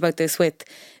talked about this with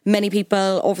many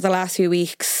people over the last few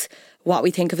weeks, what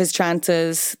we think of his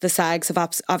chances. The SAGs have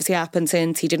obviously happened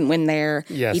since. He didn't win there.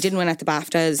 Yes. He didn't win at the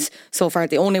BAFTAs. So far,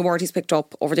 the only award he's picked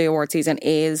up over the award season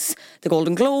is the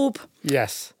Golden Globe.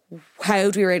 Yes.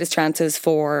 How do we rate his chances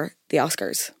for the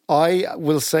Oscars? I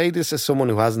will say this as someone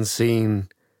who hasn't seen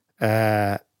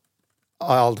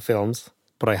all the films,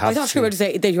 but I have. I thought you were going to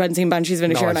say that you hadn't seen Banshees of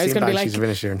Inisherin. I was going to be like,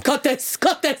 cut this.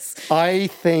 I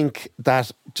think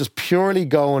that just purely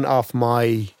going off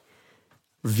my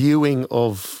viewing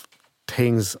of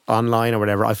things online or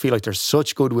whatever, I feel like there's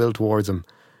such goodwill towards him.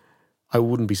 I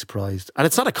wouldn't be surprised. And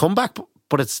it's not a comeback,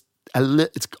 but it's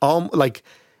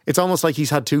almost like he's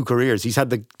had two careers. He's had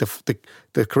the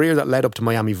career that led up to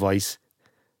Miami Vice.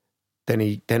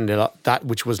 Then that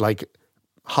which was like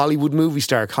Hollywood movie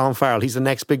star, Colin Farrell. He's the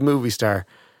next big movie star.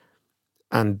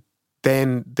 And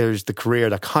then there's the career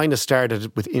that kind of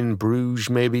started with In Bruges,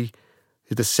 maybe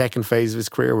the second phase of his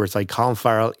career, where it's like Colin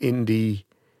Farrell, indie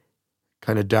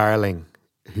kind of darling,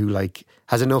 who like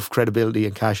has enough credibility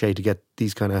and cachet to get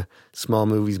these kind of small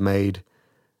movies made,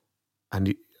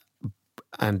 and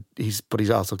he's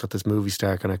also got this movie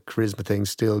star kind of charisma thing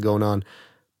still going on.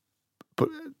 But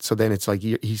so then it's like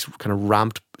he's kind of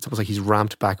ramped. It's almost like he's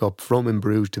ramped back up from In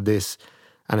Bruges to this,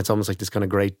 and it's almost like this kind of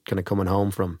great kind of coming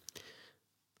home from.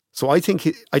 So I think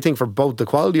for both the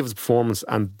quality of his performance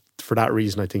and for that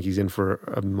reason, I think he's in for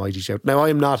a mighty shout. Now, I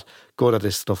am not good at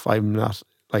this stuff. I'm not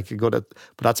like good at,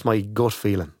 but that's my gut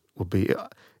feeling would be,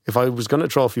 if I was going to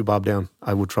throw a few bob down,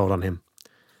 I would throw it on him.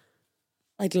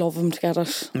 I'd love him to get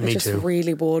it. Me too.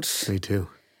 Really would. Me too.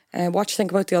 What do you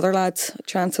think about the other lads'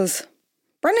 chances?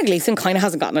 Brendan Gleeson kind of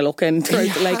hasn't gotten a look in.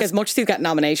 As much as he's getting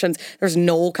nominations, there's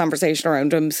no conversation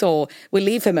around him. So we'll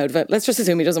leave him out of it. Let's just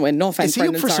assume he doesn't win. No offence, Is he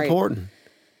Brendan, up for sorry. supporting?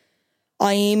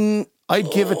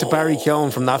 I'd give it to Barry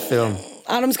Keoghan from that film.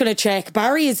 Adam's going to check.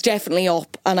 Barry is definitely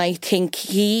up, and I think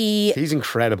he's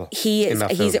incredible.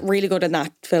 He's really good in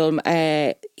that film.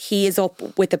 He is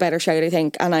up with the better shout, I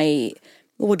think, and I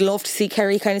would love to see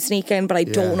Kerry kind of sneak in, but I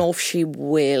don't know if she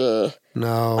will.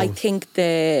 No, I think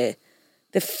the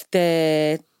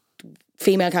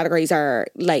female categories are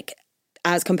like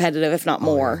as competitive, if not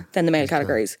more, than the male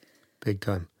categories. Big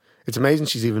time. It's amazing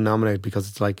she's even nominated, because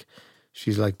it's like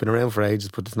she's like been around for ages,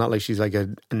 but it's not like she's like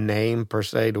a name per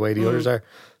se the way the others are.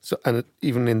 So, and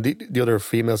even in the other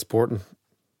female supporting,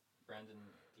 Brendan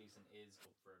Gleeson is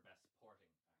up for best supporting.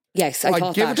 Yes, I thought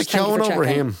I'd give it to Keoghan over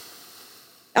him.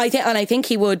 I think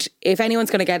he would. If anyone's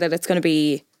going to get it, it's going to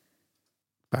be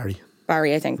Barry.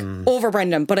 I think over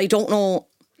Brendan, but I don't know.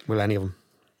 Will any of them?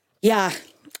 Yeah,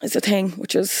 it's a thing,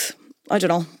 which is, I don't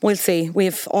know. We'll see. We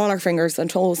have all our fingers and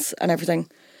toes and everything.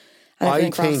 I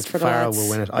think Farrell will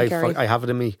win it. I have it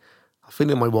in me. I feel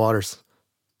it in my waters.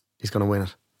 He's going to win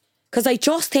it. Because I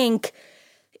just think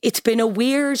it's been a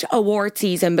weird award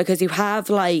season, because you have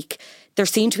there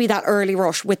seemed to be that early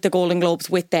rush with the Golden Globes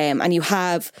with them, and you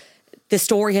have, the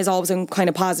story has always been kind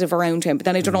of positive around him. But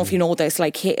then I don't know if you know this,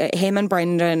 like him and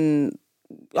Brendan,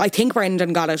 I think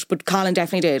Brendan got it, but Colin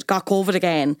definitely did, got COVID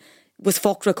again, was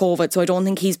fucked with COVID, so I don't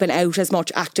think he's been out as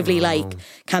much actively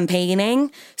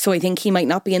campaigning, so I think he might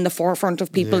not be in the forefront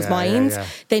of people's minds.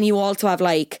 Then you also have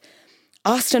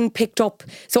Austin picked up,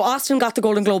 so Austin got the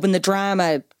Golden Globe in the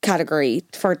drama category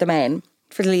for the men,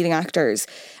 for the leading actors,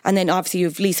 and then obviously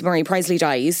you've Lisa Marie Presley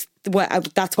dies,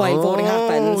 that's why voting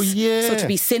happens. So to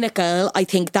be cynical, I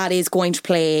think that is going to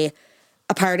play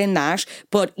a part in that.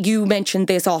 But you mentioned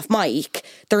this off mic,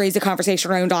 there is a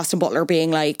conversation around Austin Butler being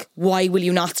like, why will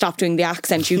you not stop doing the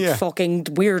accent, you fucking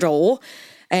weirdo?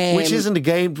 Which isn't a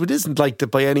game, it isn't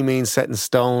by any means set in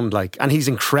stone, and he's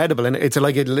incredible, and it's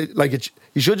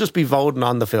you should just be voting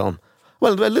on the film.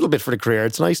 Well, a little bit for the career.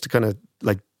 It's nice to kind of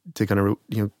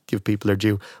give people their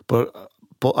due, but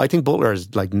I think Butler is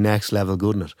next level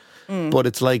good in it. But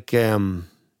it's he's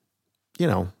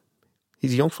a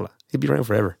young fella. He'd be around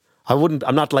forever.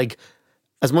 I'm not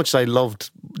as much as I loved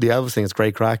the Elvis thing, it's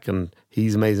great crack and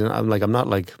he's amazing. I'm not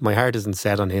my heart isn't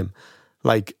set on him.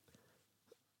 Of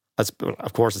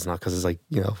course it's not, because it's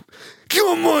come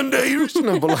on, Monday,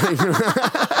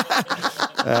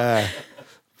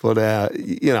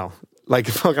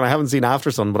 fucking, I haven't seen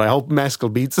After Sun, but I hope Mescal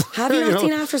beats it. Have you not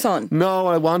seen After Sun? No,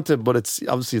 I want to, but it's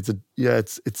obviously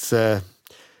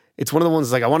it's one of the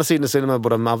ones I want to see it in the cinema,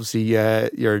 but I'm obviously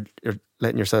you're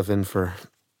letting yourself in for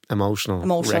emotional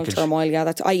wreckage. Turmoil.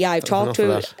 Yeah, I've talked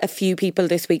to a few people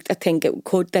this week that think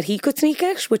that he could sneak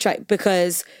it,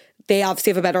 because they obviously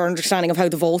have a better understanding of how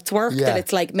the votes work. That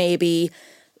it's maybe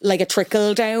a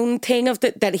trickle down thing of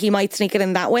that he might sneak it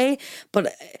in that way.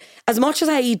 But as much as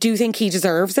I do think he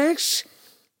deserves it,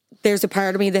 there's a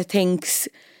part of me that thinks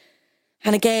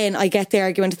And again, I get the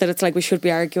argument that it's like we should be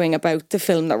arguing about the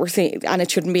film that we're seeing and it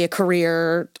shouldn't be a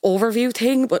career overview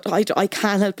thing, but I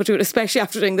can't help but do it, especially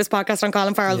after doing this podcast on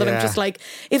Colin Farrell, that I'm just like,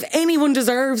 if anyone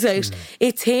deserves it,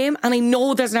 it's him. And I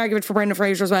know there's an argument for Brendan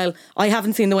Fraser as well. I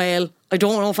haven't seen The Whale. I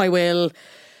don't know if I will.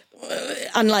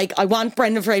 And like, I want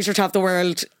Brendan Fraser to have the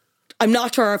world. I'm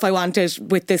not sure if I want it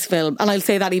with this film. And I'll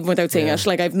say that even without seeing it.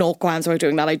 Like, I have no qualms about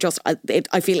doing that. I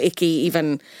feel icky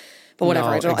even... But whatever,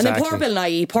 No, I don't know. exactly. And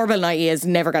then poor Bill Nighy is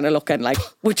never going to look in like,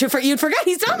 which you'd forget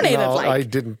he's nominated. No, like. I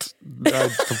didn't.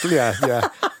 Yeah.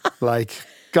 Like,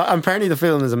 God, apparently the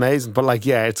film is amazing, but like,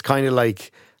 yeah, it's kind of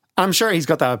like, I'm sure he's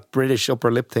got that British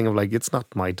upper lip thing of like, it's not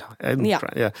my time.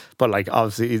 Yeah. But like,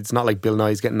 obviously, it's not like Bill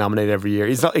Nighy's getting nominated every year.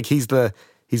 It's not like he's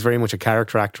very much a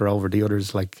character actor over the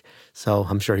others. Like, so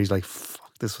I'm sure he's like,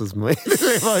 fuck, this was my.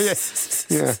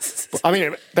 Yeah. But, I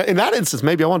mean, in that instance,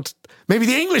 maybe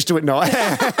the English do it. No.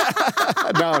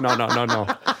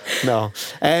 No.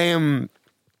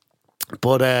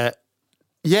 But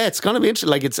yeah, it's going to be interesting.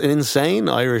 Like, it's an insane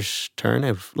Irish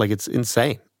turnout. Like, it's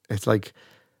insane. It's like,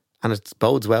 and it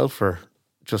bodes well for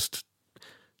just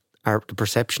the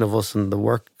perception of us and the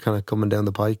work kind of coming down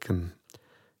the pike, and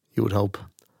you would hope.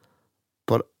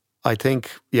 But I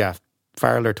think, yeah,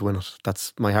 Farrell to win it.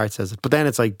 That's, my heart says it. But then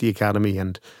it's like the Academy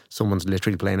and someone's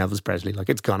literally playing Elvis Presley. Like,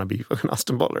 it's gonna be fucking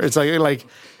Austin Butler. It's like I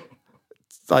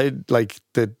like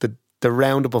the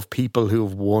roundup of people who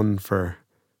have won for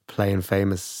playing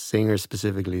famous singers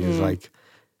specifically is like,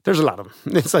 there's a lot of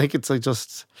them. It's like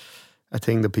just a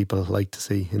thing that people like to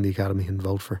see in the Academy and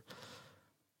vote for.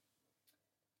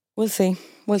 We'll see.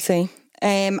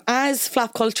 As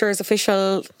Flap Culture's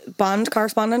official Bond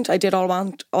correspondent, I did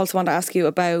also want to ask you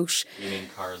about... You mean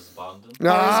correspondent?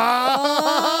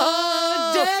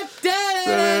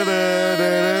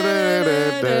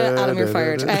 Adam, you're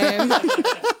fired.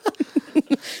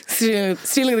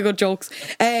 Stealing the good jokes.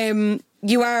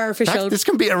 You are official... This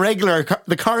can be a regular...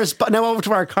 Now over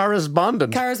to our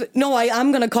correspondent. No, I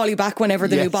am going to call you back whenever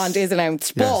the new Bond is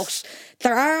announced. Yes. But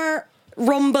there are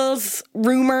rumbles,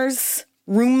 rumours...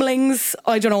 rumblings,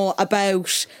 I don't know,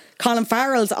 about Colin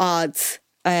Farrell's odds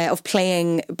of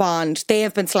playing Bond. They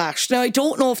have been slashed. Now, I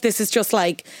don't know if this is just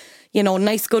like, you know,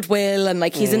 nice goodwill and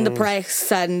like he's in the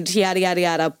press and yada, yada,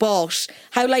 yada. But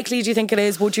how likely do you think it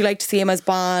is? Would you like to see him as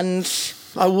Bond?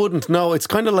 I wouldn't, no. It's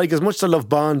kind of like, as much as I love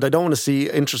Bond, I don't want to see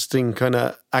interesting kind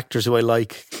of actors who I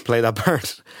like play that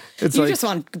part. It's you like, just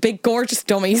want big, gorgeous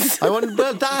dummies. I want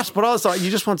that, but also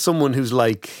you just want someone who's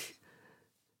like...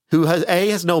 who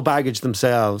has no baggage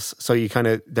themselves, so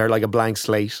they're like a blank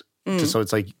slate. So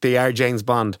it's like they are James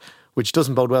Bond, which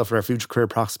doesn't bode well for our future career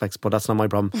prospects, but that's not my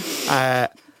problem.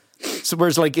 So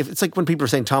whereas like, if it's like when people are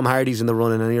saying Tom Hardy's in the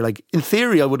running, and you're like, in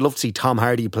theory I would love to see Tom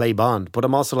Hardy play Bond, but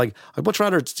I'm also like, I'd much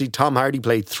rather see Tom Hardy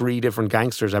play 3 different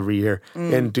gangsters every year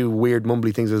and do weird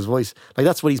mumbly things with his voice. Like,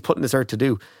 that's what he's putting this earth to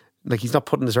do. Like, he's not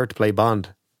putting this earth to play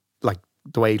Bond like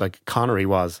the way like Connery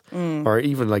was, or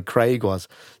even like Craig was.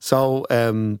 So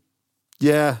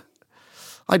yeah,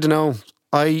 I don't know.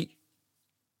 I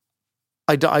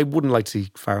wouldn't like to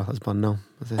see Farrell as Bond. No,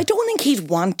 I don't think he'd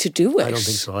want to do it. I don't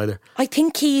think so either. I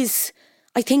think he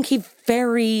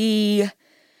very,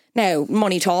 now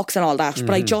money talks and all that,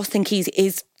 but I just think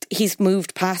he's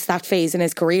moved past that phase in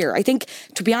his career. I think,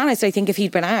 to be honest, I think if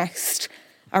he'd been asked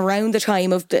around the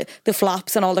time of the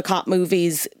flops and all the cop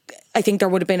movies, I think there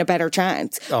would have been a better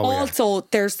chance. Also,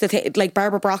 there's the thing, like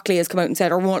Barbara Broccoli has come out and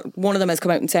said, or one of them has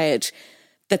come out and said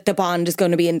that the Bond is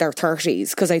going to be in their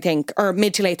 30s, because I think, or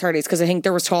mid to late 30s, because I think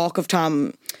there was talk of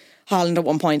Tom Holland at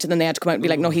one point, and then they had to come out and be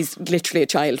like, no, he's literally a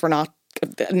child. We're not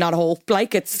a hope.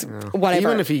 Like, it's whatever.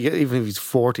 Even if he's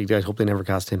 40, I hope they never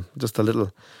cast him. Just a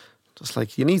little, just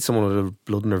like, you need someone with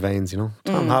blood in their veins, you know.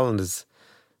 Tom Holland is,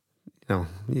 you know,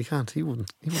 you can't. He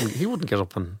wouldn't get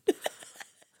up and.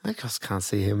 I just can't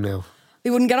see him now. He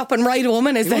wouldn't get up and ride a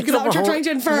woman, is that what you're trying to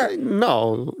infer?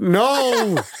 No.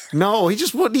 He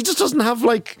just doesn't have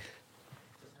like.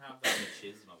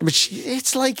 But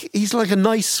it's like, he's like a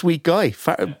nice, sweet guy.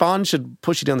 Bond should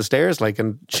push you down the stairs, like,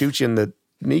 and shoot you in the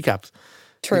kneecaps.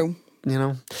 True. You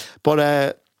know,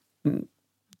 but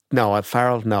no,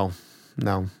 Farrell, no.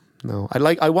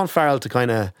 I want Farrell to kind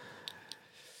of.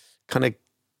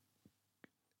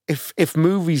 If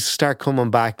movies start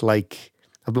coming back, like,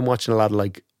 I've been watching a lot of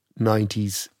like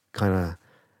 90s kind of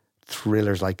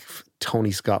thrillers, like Tony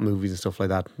Scott movies and stuff like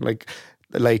that, like,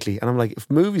 lately. And I'm like, if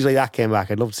movies like that came back,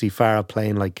 I'd love to see Farrell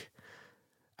playing like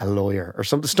a lawyer or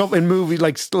something, stuff in movies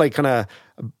like kind of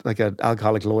like an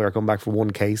alcoholic lawyer come back for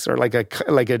one case, or like a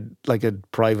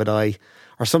private eye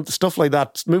or something, stuff like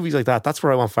that. Movies like that. That's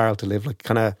where I want Farrell to live, like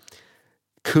kind of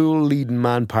cool leading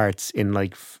man parts in,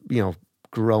 like, you know,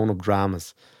 grown-up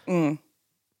dramas.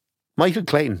 Michael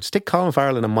Clayton. Stick Colin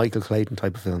Farrell in a Michael Clayton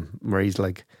type of film where he's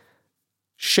like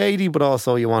shady, but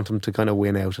also you want him to kind of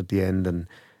win out at the end, and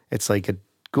it's like a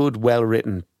good,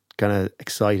 well-written, kind of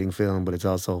exciting film, but it's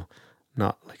also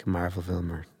not like a Marvel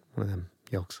film or one of them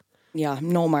yokes. Yeah,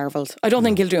 no Marvels. I don't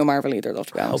think he'll do a Marvel either, though,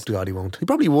 to be I hope honest. to God he won't. He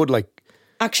probably would, like...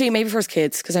 Actually, maybe for his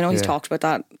kids, because I know he's Yeah. talked about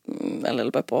that a little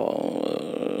bit,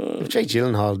 but... If Jake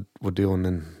Gyllenhaal would do one,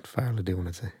 then Farrell would do one,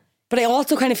 I'd say. But I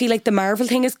also kind of feel like the Marvel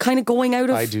thing is kind of going out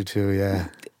of I do too, yeah.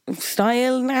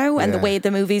 style now, and the Yeah. way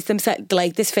the movies themselves,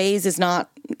 like this phase is not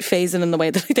phasing in the way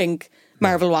that I think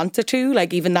Marvel wants it to.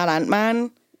 Like even that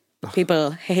Ant-Man,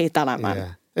 people hate that Ant-Man.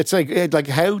 Yeah. It's like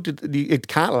how did it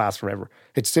can't last forever.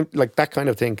 It's simply like that kind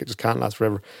of thing. It just can't last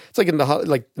forever. It's like in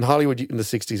Hollywood in the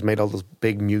 60s made all those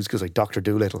big musicals like Dr.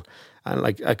 Dolittle, and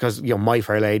like because My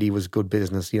Fair Lady was good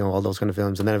business, all those kind of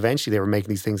films, and then eventually they were making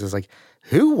these things. It's like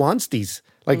who wants these?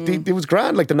 Like it was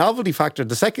grand, like the novelty factor.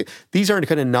 These are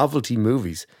kind of novelty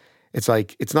movies. It's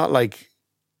like it's not like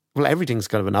everything's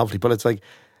kind of a novelty, but it's like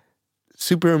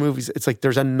superhero movies. It's like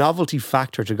there's a novelty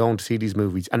factor to going to see these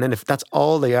movies, and then if that's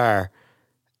all they are,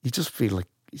 you just feel like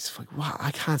he's like, wow, I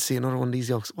can't see another one of these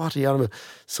yokes. What are you on about?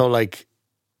 So like,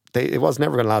 it was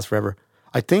never going to last forever.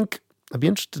 I think I'd be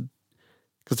interested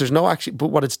because there's no actually. But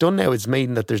what it's done now is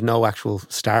made that there's no actual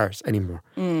stars anymore.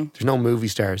 There's no movie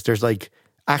stars. There's like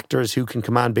actors who can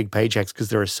command big paychecks because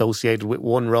they're associated with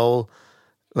one role.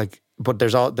 Like, but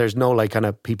there's no like kind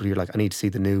of people you're like, I need to see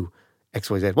the new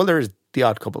XYZ. Well, there is the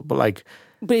odd couple, but like,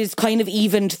 But it's kind of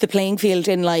evened the playing field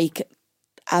in like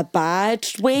a bad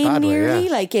way, nearly.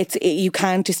 Yeah. Like you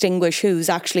can't distinguish who's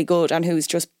actually good and who's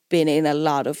just been in a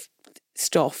lot of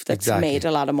stuff that's made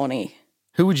a lot of money.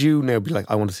 Who would you now be like,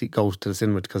 I want to go to the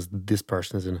cinema because this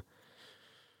person is in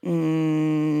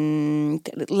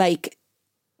it? Like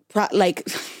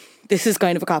this is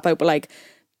kind of a cop out, but like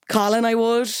Colin I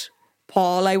would,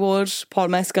 Paul I would, Paul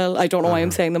Mescal. I don't know why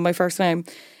I'm saying them by first name.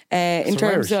 In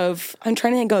terms of, I'm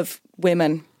trying to think of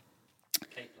women.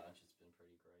 Kate Blanchett's been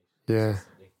pretty great. Yeah.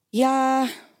 Yeah.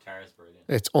 Tara's brilliant.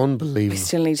 It's I unbelievable.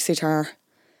 still need to see Tara.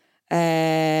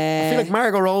 I feel like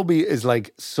Margot Robbie is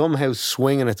like somehow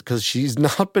swinging it because she's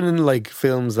not been in like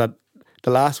films that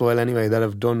the last while anyway that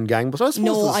have done gangbusters.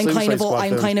 No, I'm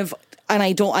kind of, and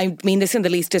I mean this in the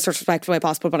least disrespectful way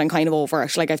possible, but I'm kind of over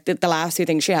it. Like the last two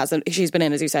things she's been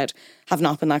in, as you said, have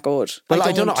not been that good. Well,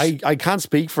 I don't know. I can't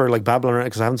speak for like Babylon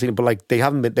because I haven't seen it, but like they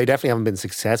definitely haven't been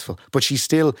successful. But she's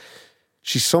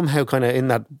somehow kind of in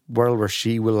that world where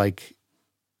she will like.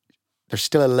 There's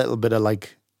still a little bit of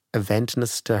like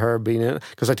eventness to her being in it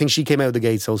because I think she came out of the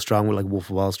gate so strong with like Wolf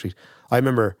of Wall Street. I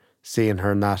remember seeing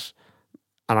her in that,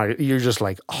 and you're just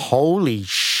like, holy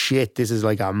shit, this is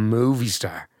like a movie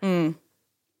star.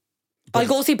 I'll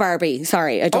go see Barbie.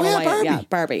 Sorry, I don't know why. Barbie. Yeah,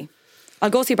 Barbie. I'll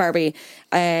go see Barbie.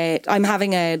 I'm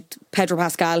having a Pedro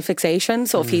Pascal fixation,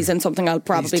 so if he's in something, I'll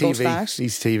probably go to that.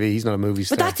 He's TV. He's not a movie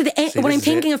star. But that's when I'm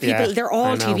thinking of people, they're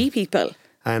all TV people.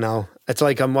 I know. It's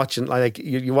like I'm watching, like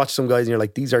you watch some guys and you're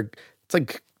like, it's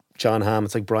like John Hamm,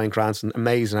 it's like Bryan Cranston,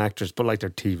 amazing actors, but like they're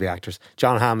TV actors.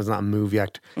 John Hamm is not a movie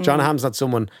actor. John Hamm's not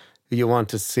someone who you want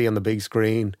to see on the big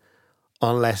screen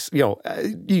unless, not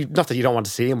that you don't want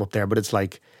to see him up there, but it's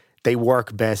like they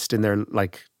work best in their,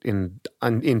 like, in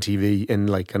TV, in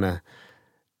like kind of,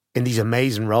 in these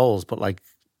amazing roles, but like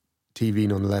TV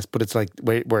nonetheless. But it's like,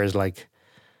 whereas like,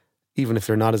 even if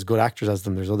they're not as good actors as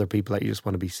them, there's other people that you just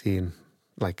want to be seeing.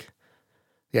 Like,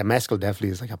 yeah, Mescal definitely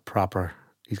is like a proper,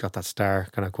 he's got that star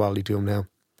kind of quality to him now.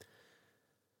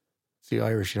 It's the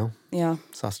Irish, Yeah.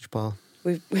 Sausage ball.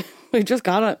 We just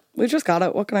got it. We just got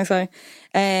it. What can I say?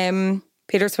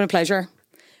 Peter, it's been a pleasure.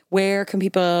 Where can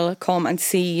people come and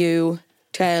see you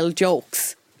tell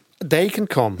jokes? They can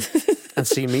come and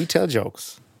see me tell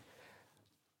jokes.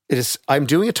 I'm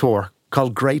doing a tour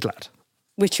called Great Lad.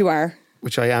 Which you are.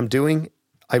 Which I am doing.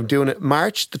 I'm doing it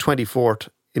March the 24th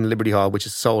in Liberty Hall, which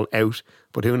is sold out.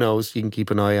 But who knows? You can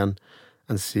keep an eye on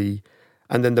and see.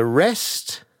 And then the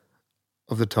rest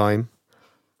of the time,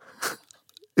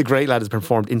 the Great Lad is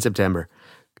performed in September.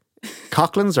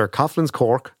 Coughlin's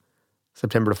Cork,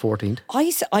 September the 14th.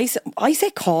 I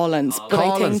say Collins, but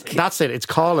Collins. I think That's it. It's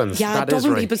Collins. yeah. That Dublin is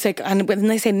right. people say, and when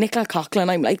they say Nicola Coughlin,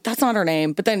 I'm like, that's not her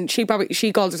name. But then she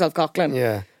calls herself Coughlin.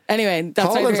 Yeah. Anyway, that's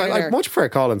Collins. neither here nor I there. much prefer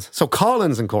Collins. So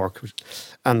Collins in Cork,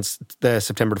 and the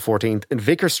September the 14th. In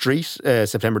Vicar Street,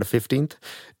 September the 15th.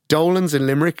 Dolan's in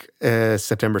Limerick,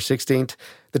 September 16th.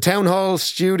 The Town Hall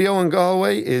Studio in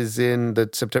Galway is in the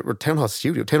September Town Hall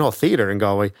Theatre in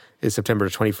Galway is September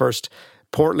the 21st.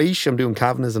 Portlaoise, I'm doing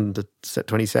Kavanagh's on the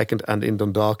 22nd, and in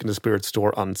Dundalk in the Spirit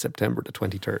Store on September the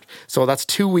 23rd. So that's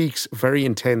 2 weeks, very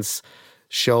intense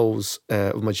shows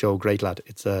of my show, Great Lad.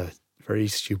 It's a very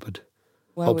stupid,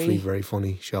 hopefully very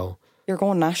funny show. You're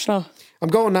going national. I'm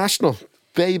going national,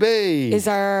 baby. Is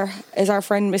our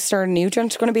friend Mr.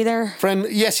 Nugent going to be there?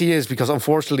 Yes, he is, because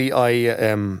unfortunately I,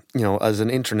 as an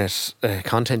internet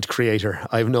content creator,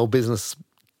 I have no business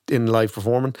in live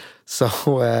performing. So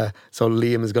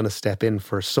Liam is going to step in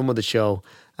for some of the show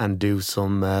and do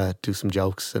some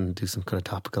jokes and do some kind of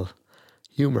topical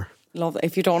humour. Love it.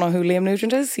 If you don't know who Liam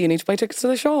Nugent is, you need to buy tickets to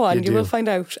the show, and you will find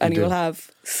out, and you will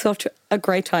have such a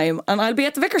great time. And I'll be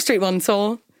at the Vicar Street one,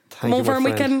 so come over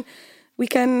and we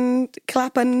can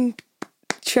clap and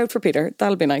shout for Peter.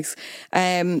 That'll be nice.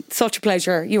 Such a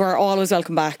pleasure. You are always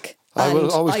welcome back. I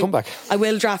will always come back. I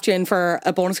will draft you in for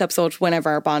a bonus episode whenever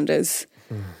our Bond is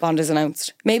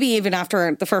announced. Maybe even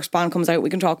after the first Bond comes out, we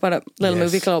can talk about it. Little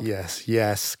movie club.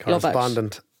 Yes.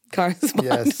 Correspondent.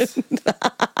 Yes.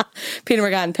 Peter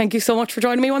McGann, thank you so much for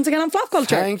joining me once again on Flop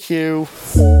Culture. Thank you.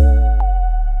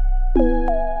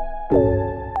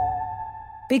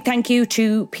 Big thank you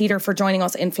to Peter for joining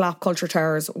us in Flop Culture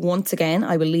Towers once again.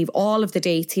 I will leave all of the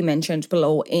dates he mentioned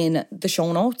below in the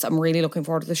show notes. I'm really looking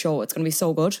forward to the show. It's going to be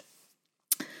so good.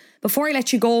 Before I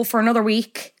let you go for another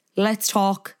week, let's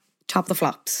talk Top of the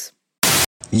Flops.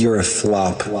 You're a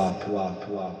flop.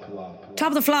 Top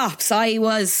of the Flops. I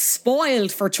was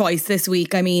spoiled for choice this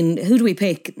week. I mean, who do we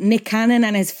pick? Nick Cannon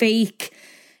and his fake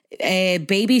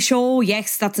baby show.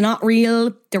 Yes, that's not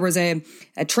real. There was a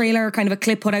trailer, kind of a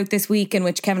clip put out this week in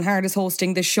which Kevin Hart is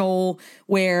hosting the show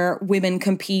where women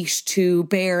compete to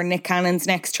bear Nick Cannon's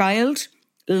next child.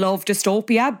 Love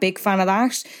dystopia. Big fan of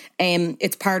that.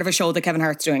 It's part of a show that Kevin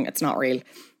Hart's doing. It's not real.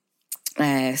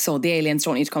 So the aliens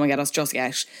don't need to come and get us just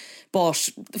yet. But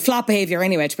flop behaviour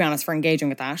anyway, to be honest, for engaging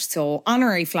with that. So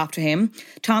honorary flop to him.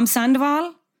 Tom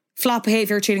Sandoval, flop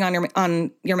behaviour, cheating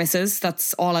on your missus.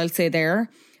 That's all I'll say there.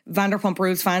 Vanderpump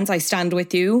Rules fans, I stand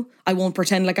with you. I won't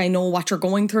pretend like I know what you're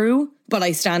going through, but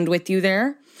I stand with you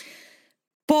there.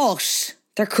 But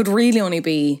there could really only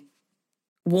be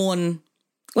one.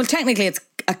 Well, technically it's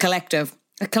a collective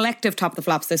top of the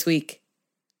flops this week.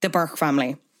 The Burke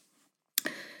family.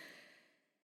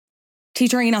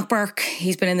 Teacher Enoch Burke,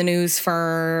 he's been in the news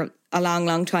for a long,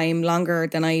 long time, longer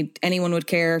than anyone would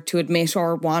care to admit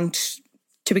or want,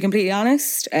 to be completely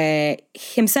honest.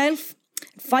 Himself,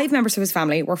 5 members of his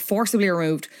family were forcibly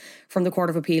removed from the Court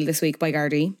of Appeal this week by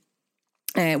Gardaí.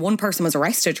 One person was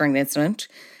arrested during the incident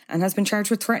and has been charged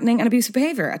with threatening and abusive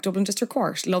behaviour at Dublin District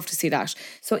Court. Love to see that.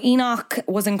 So Enoch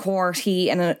was in court. He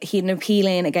had an appeal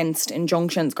in against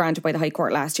injunctions granted by the High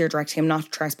Court last year, directing him not to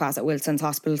trespass at Wilson's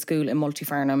Hospital School in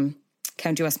Multifarnham,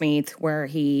 County Westmeath, where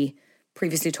he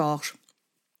previously taught.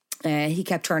 He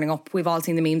kept turning up. We've all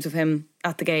seen the memes of him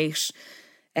at the gate,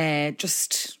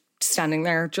 just standing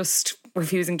there, just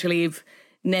refusing to leave.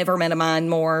 Never met a man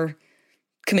more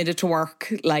committed to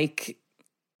work,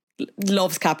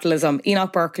 loves capitalism.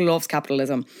 Enoch Burke loves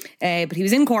capitalism. But he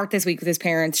was in court this week with his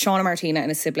parents, Shauna Martina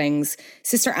and his siblings,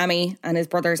 sister Amy and his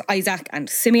brothers Isaac and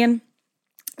Simeon.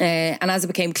 And as it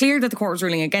became clear that the court was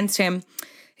ruling against him,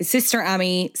 his sister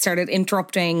Amy started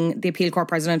interrupting the appeal court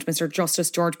president, Mr. Justice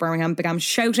George Birmingham, began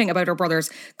shouting about her brother's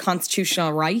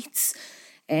constitutional rights,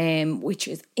 which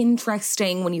is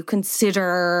interesting when you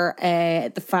consider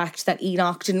the fact that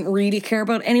Enoch didn't really care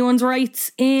about anyone's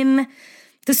rights in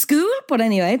the school. But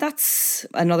anyway, that's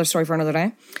another story for another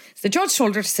day. So the judge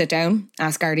told her to sit down,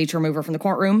 asked Gardaí to remove her from the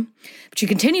courtroom. But she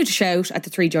continued to shout at the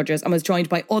 3 judges and was joined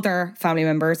by other family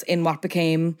members in what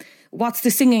became, what's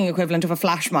the singing equivalent of a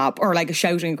flash mob, or like a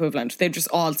shouting equivalent. They just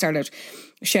all started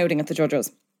shouting at the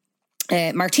judges.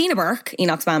 Martina Burke,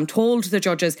 Enoch's mum, told the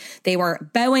judges they were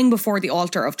bowing before the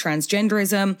altar of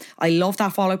transgenderism. I love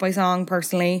that Fall Out Boy song,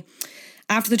 personally.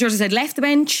 After the judges had left the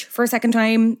bench for a second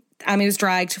time, Amy was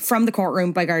dragged from the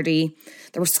courtroom by Gardaí.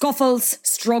 There were scuffles,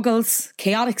 struggles,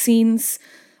 chaotic scenes.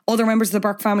 Other members of the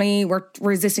Burke family were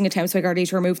resisting attempts by Gardaí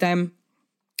to remove them.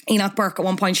 Enoch Burke at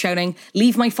one point shouting,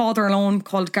 "Leave my father alone,"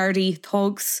 called Gardaí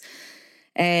thugs.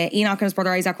 Enoch and his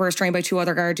brother Isaac were restrained by 2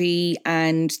 other Gardaí,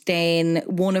 and then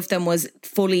one of them was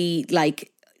fully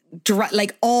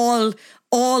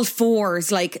all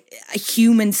fours, like a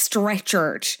human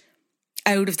stretchered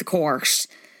out of the court.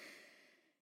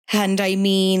 And I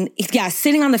mean, yeah,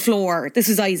 sitting on the floor. This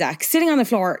was Isaac, sitting on the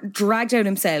floor, dragged out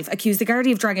himself, accused the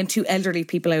Gardaí of dragging 2 elderly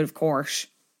people out of court.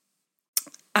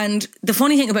 And the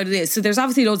funny thing about it is, so there's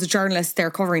obviously loads of journalists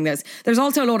there covering this. There's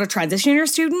also a load of transition year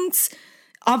students,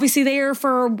 obviously there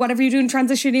for whatever you do in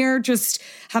transition year, just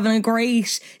having a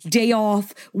great day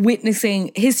off,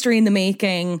 witnessing history in the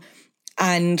making,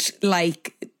 and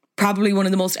like probably one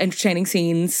of the most entertaining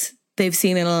scenes they've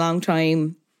seen in a long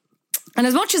time. And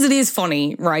as much as it is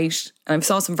funny, right, and I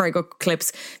saw some very good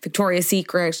clips, Victoria's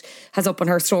Secret has up on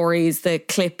her stories the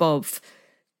clip of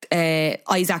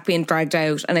Isaac being dragged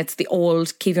out, and it's the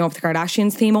old Keeping Up with the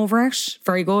Kardashians theme over it.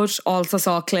 Very good. Also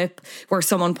saw a clip where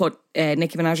someone put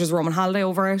Nicki Minaj's Roman Holiday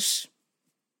over it.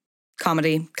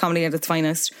 Comedy at its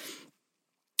finest.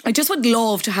 I just would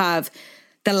love to have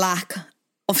the lack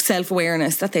of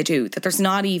self-awareness that they do, that there's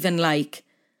not even like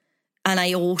an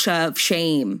iota of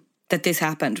shame that this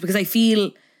happened, because I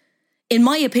feel, in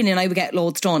my opinion, I would get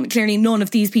loads done. Clearly none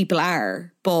of these people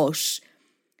are, but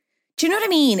do you know what I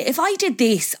mean? If I did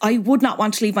this, I would not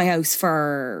want to leave my house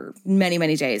for many,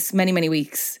 many days, many, many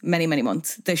weeks, many, many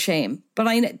months. The shame.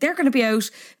 But they're going to be out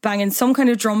banging some kind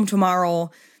of drum tomorrow,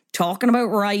 talking about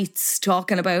rights,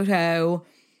 talking about how,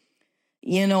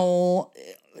 you know,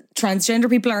 transgender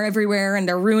people are everywhere and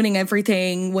they're ruining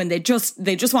everything, when they just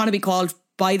want to be called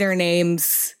by their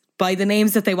names, by the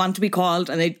names that they want to be called,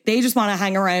 and they just want to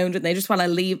hang around and they just want to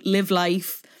live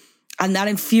life, and that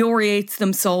infuriates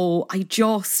them. So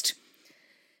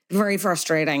very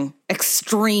frustrating.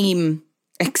 Extreme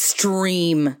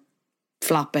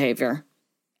flop behaviour.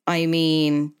 I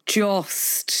mean, no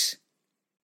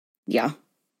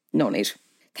need.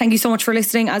 Thank you so much for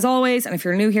listening, as always. And if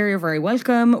you're new here, you're very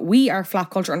welcome. We are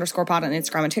flopculture_pod on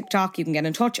Instagram and TikTok. You can get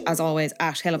in touch, as always,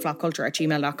 at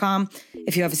helloflopculture@gmail.com.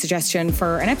 If you have a suggestion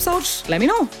for an episode, let me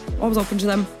know. Always open to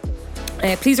them.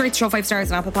 Please rate the show 5 stars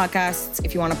on Apple Podcasts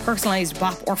if you want a personalised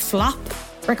bop or flop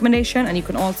recommendation. And you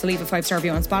can also leave a 5-star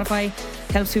review on Spotify.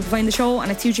 It helps people find the show,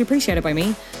 and it's hugely appreciated by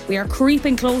me. We are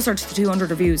creeping closer to the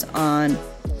 200 reviews on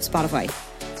Spotify.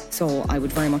 So I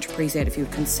would very much appreciate if you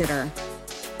would consider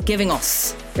giving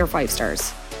us your 5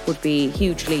 stars. Would be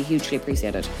hugely, hugely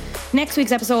appreciated. Next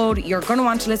week's episode, you're going to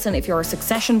want to listen if you're a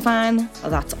Succession fan. Well,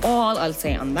 that's all I'll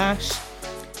say on that.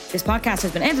 This podcast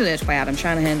has been edited by Adam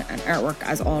Shanahan and artwork,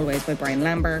 as always, by Brian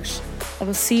Lambert. I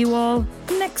will see you all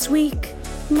next week.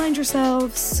 Mind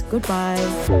yourselves. Goodbye.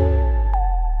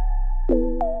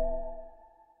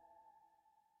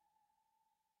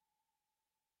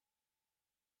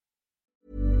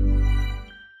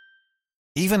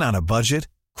 Even on a budget,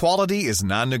 quality is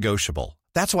non-negotiable.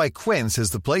 That's why Quince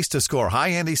is the place to score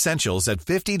high-end essentials at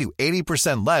 50 to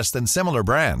 80% less than similar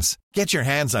brands. Get your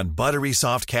hands on buttery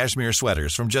soft cashmere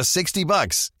sweaters from just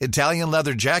 $60, Italian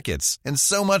leather jackets, and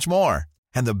so much more.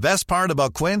 And the best part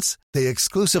about Quince, they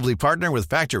exclusively partner with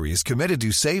factories committed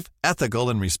to safe, ethical,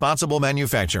 and responsible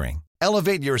manufacturing.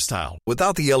 Elevate your style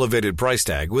without the elevated price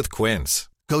tag with Quince.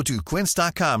 Go to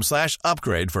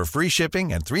quince.com/upgrade for free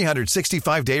shipping and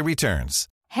 365-day returns.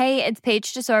 Hey, it's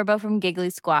Paige DeSorbo from Giggly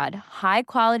Squad. High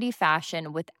quality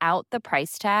fashion without the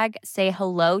price tag. Say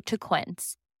hello to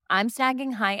Quince. I'm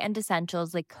snagging high-end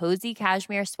essentials like cozy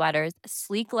cashmere sweaters,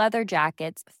 sleek leather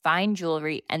jackets, fine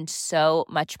jewelry, and so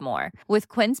much more. With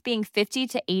Quince being 50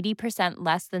 to 80%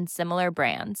 less than similar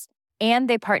brands. And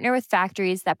they partner with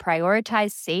factories that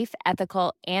prioritize safe,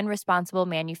 ethical, and responsible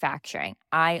manufacturing.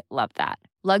 I love that.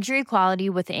 Luxury quality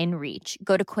within reach.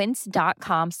 Go to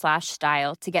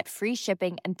quince.com/style to get free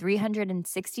shipping and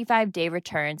 365-day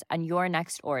returns on your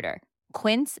next order.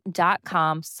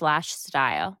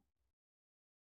 Quince.com/style.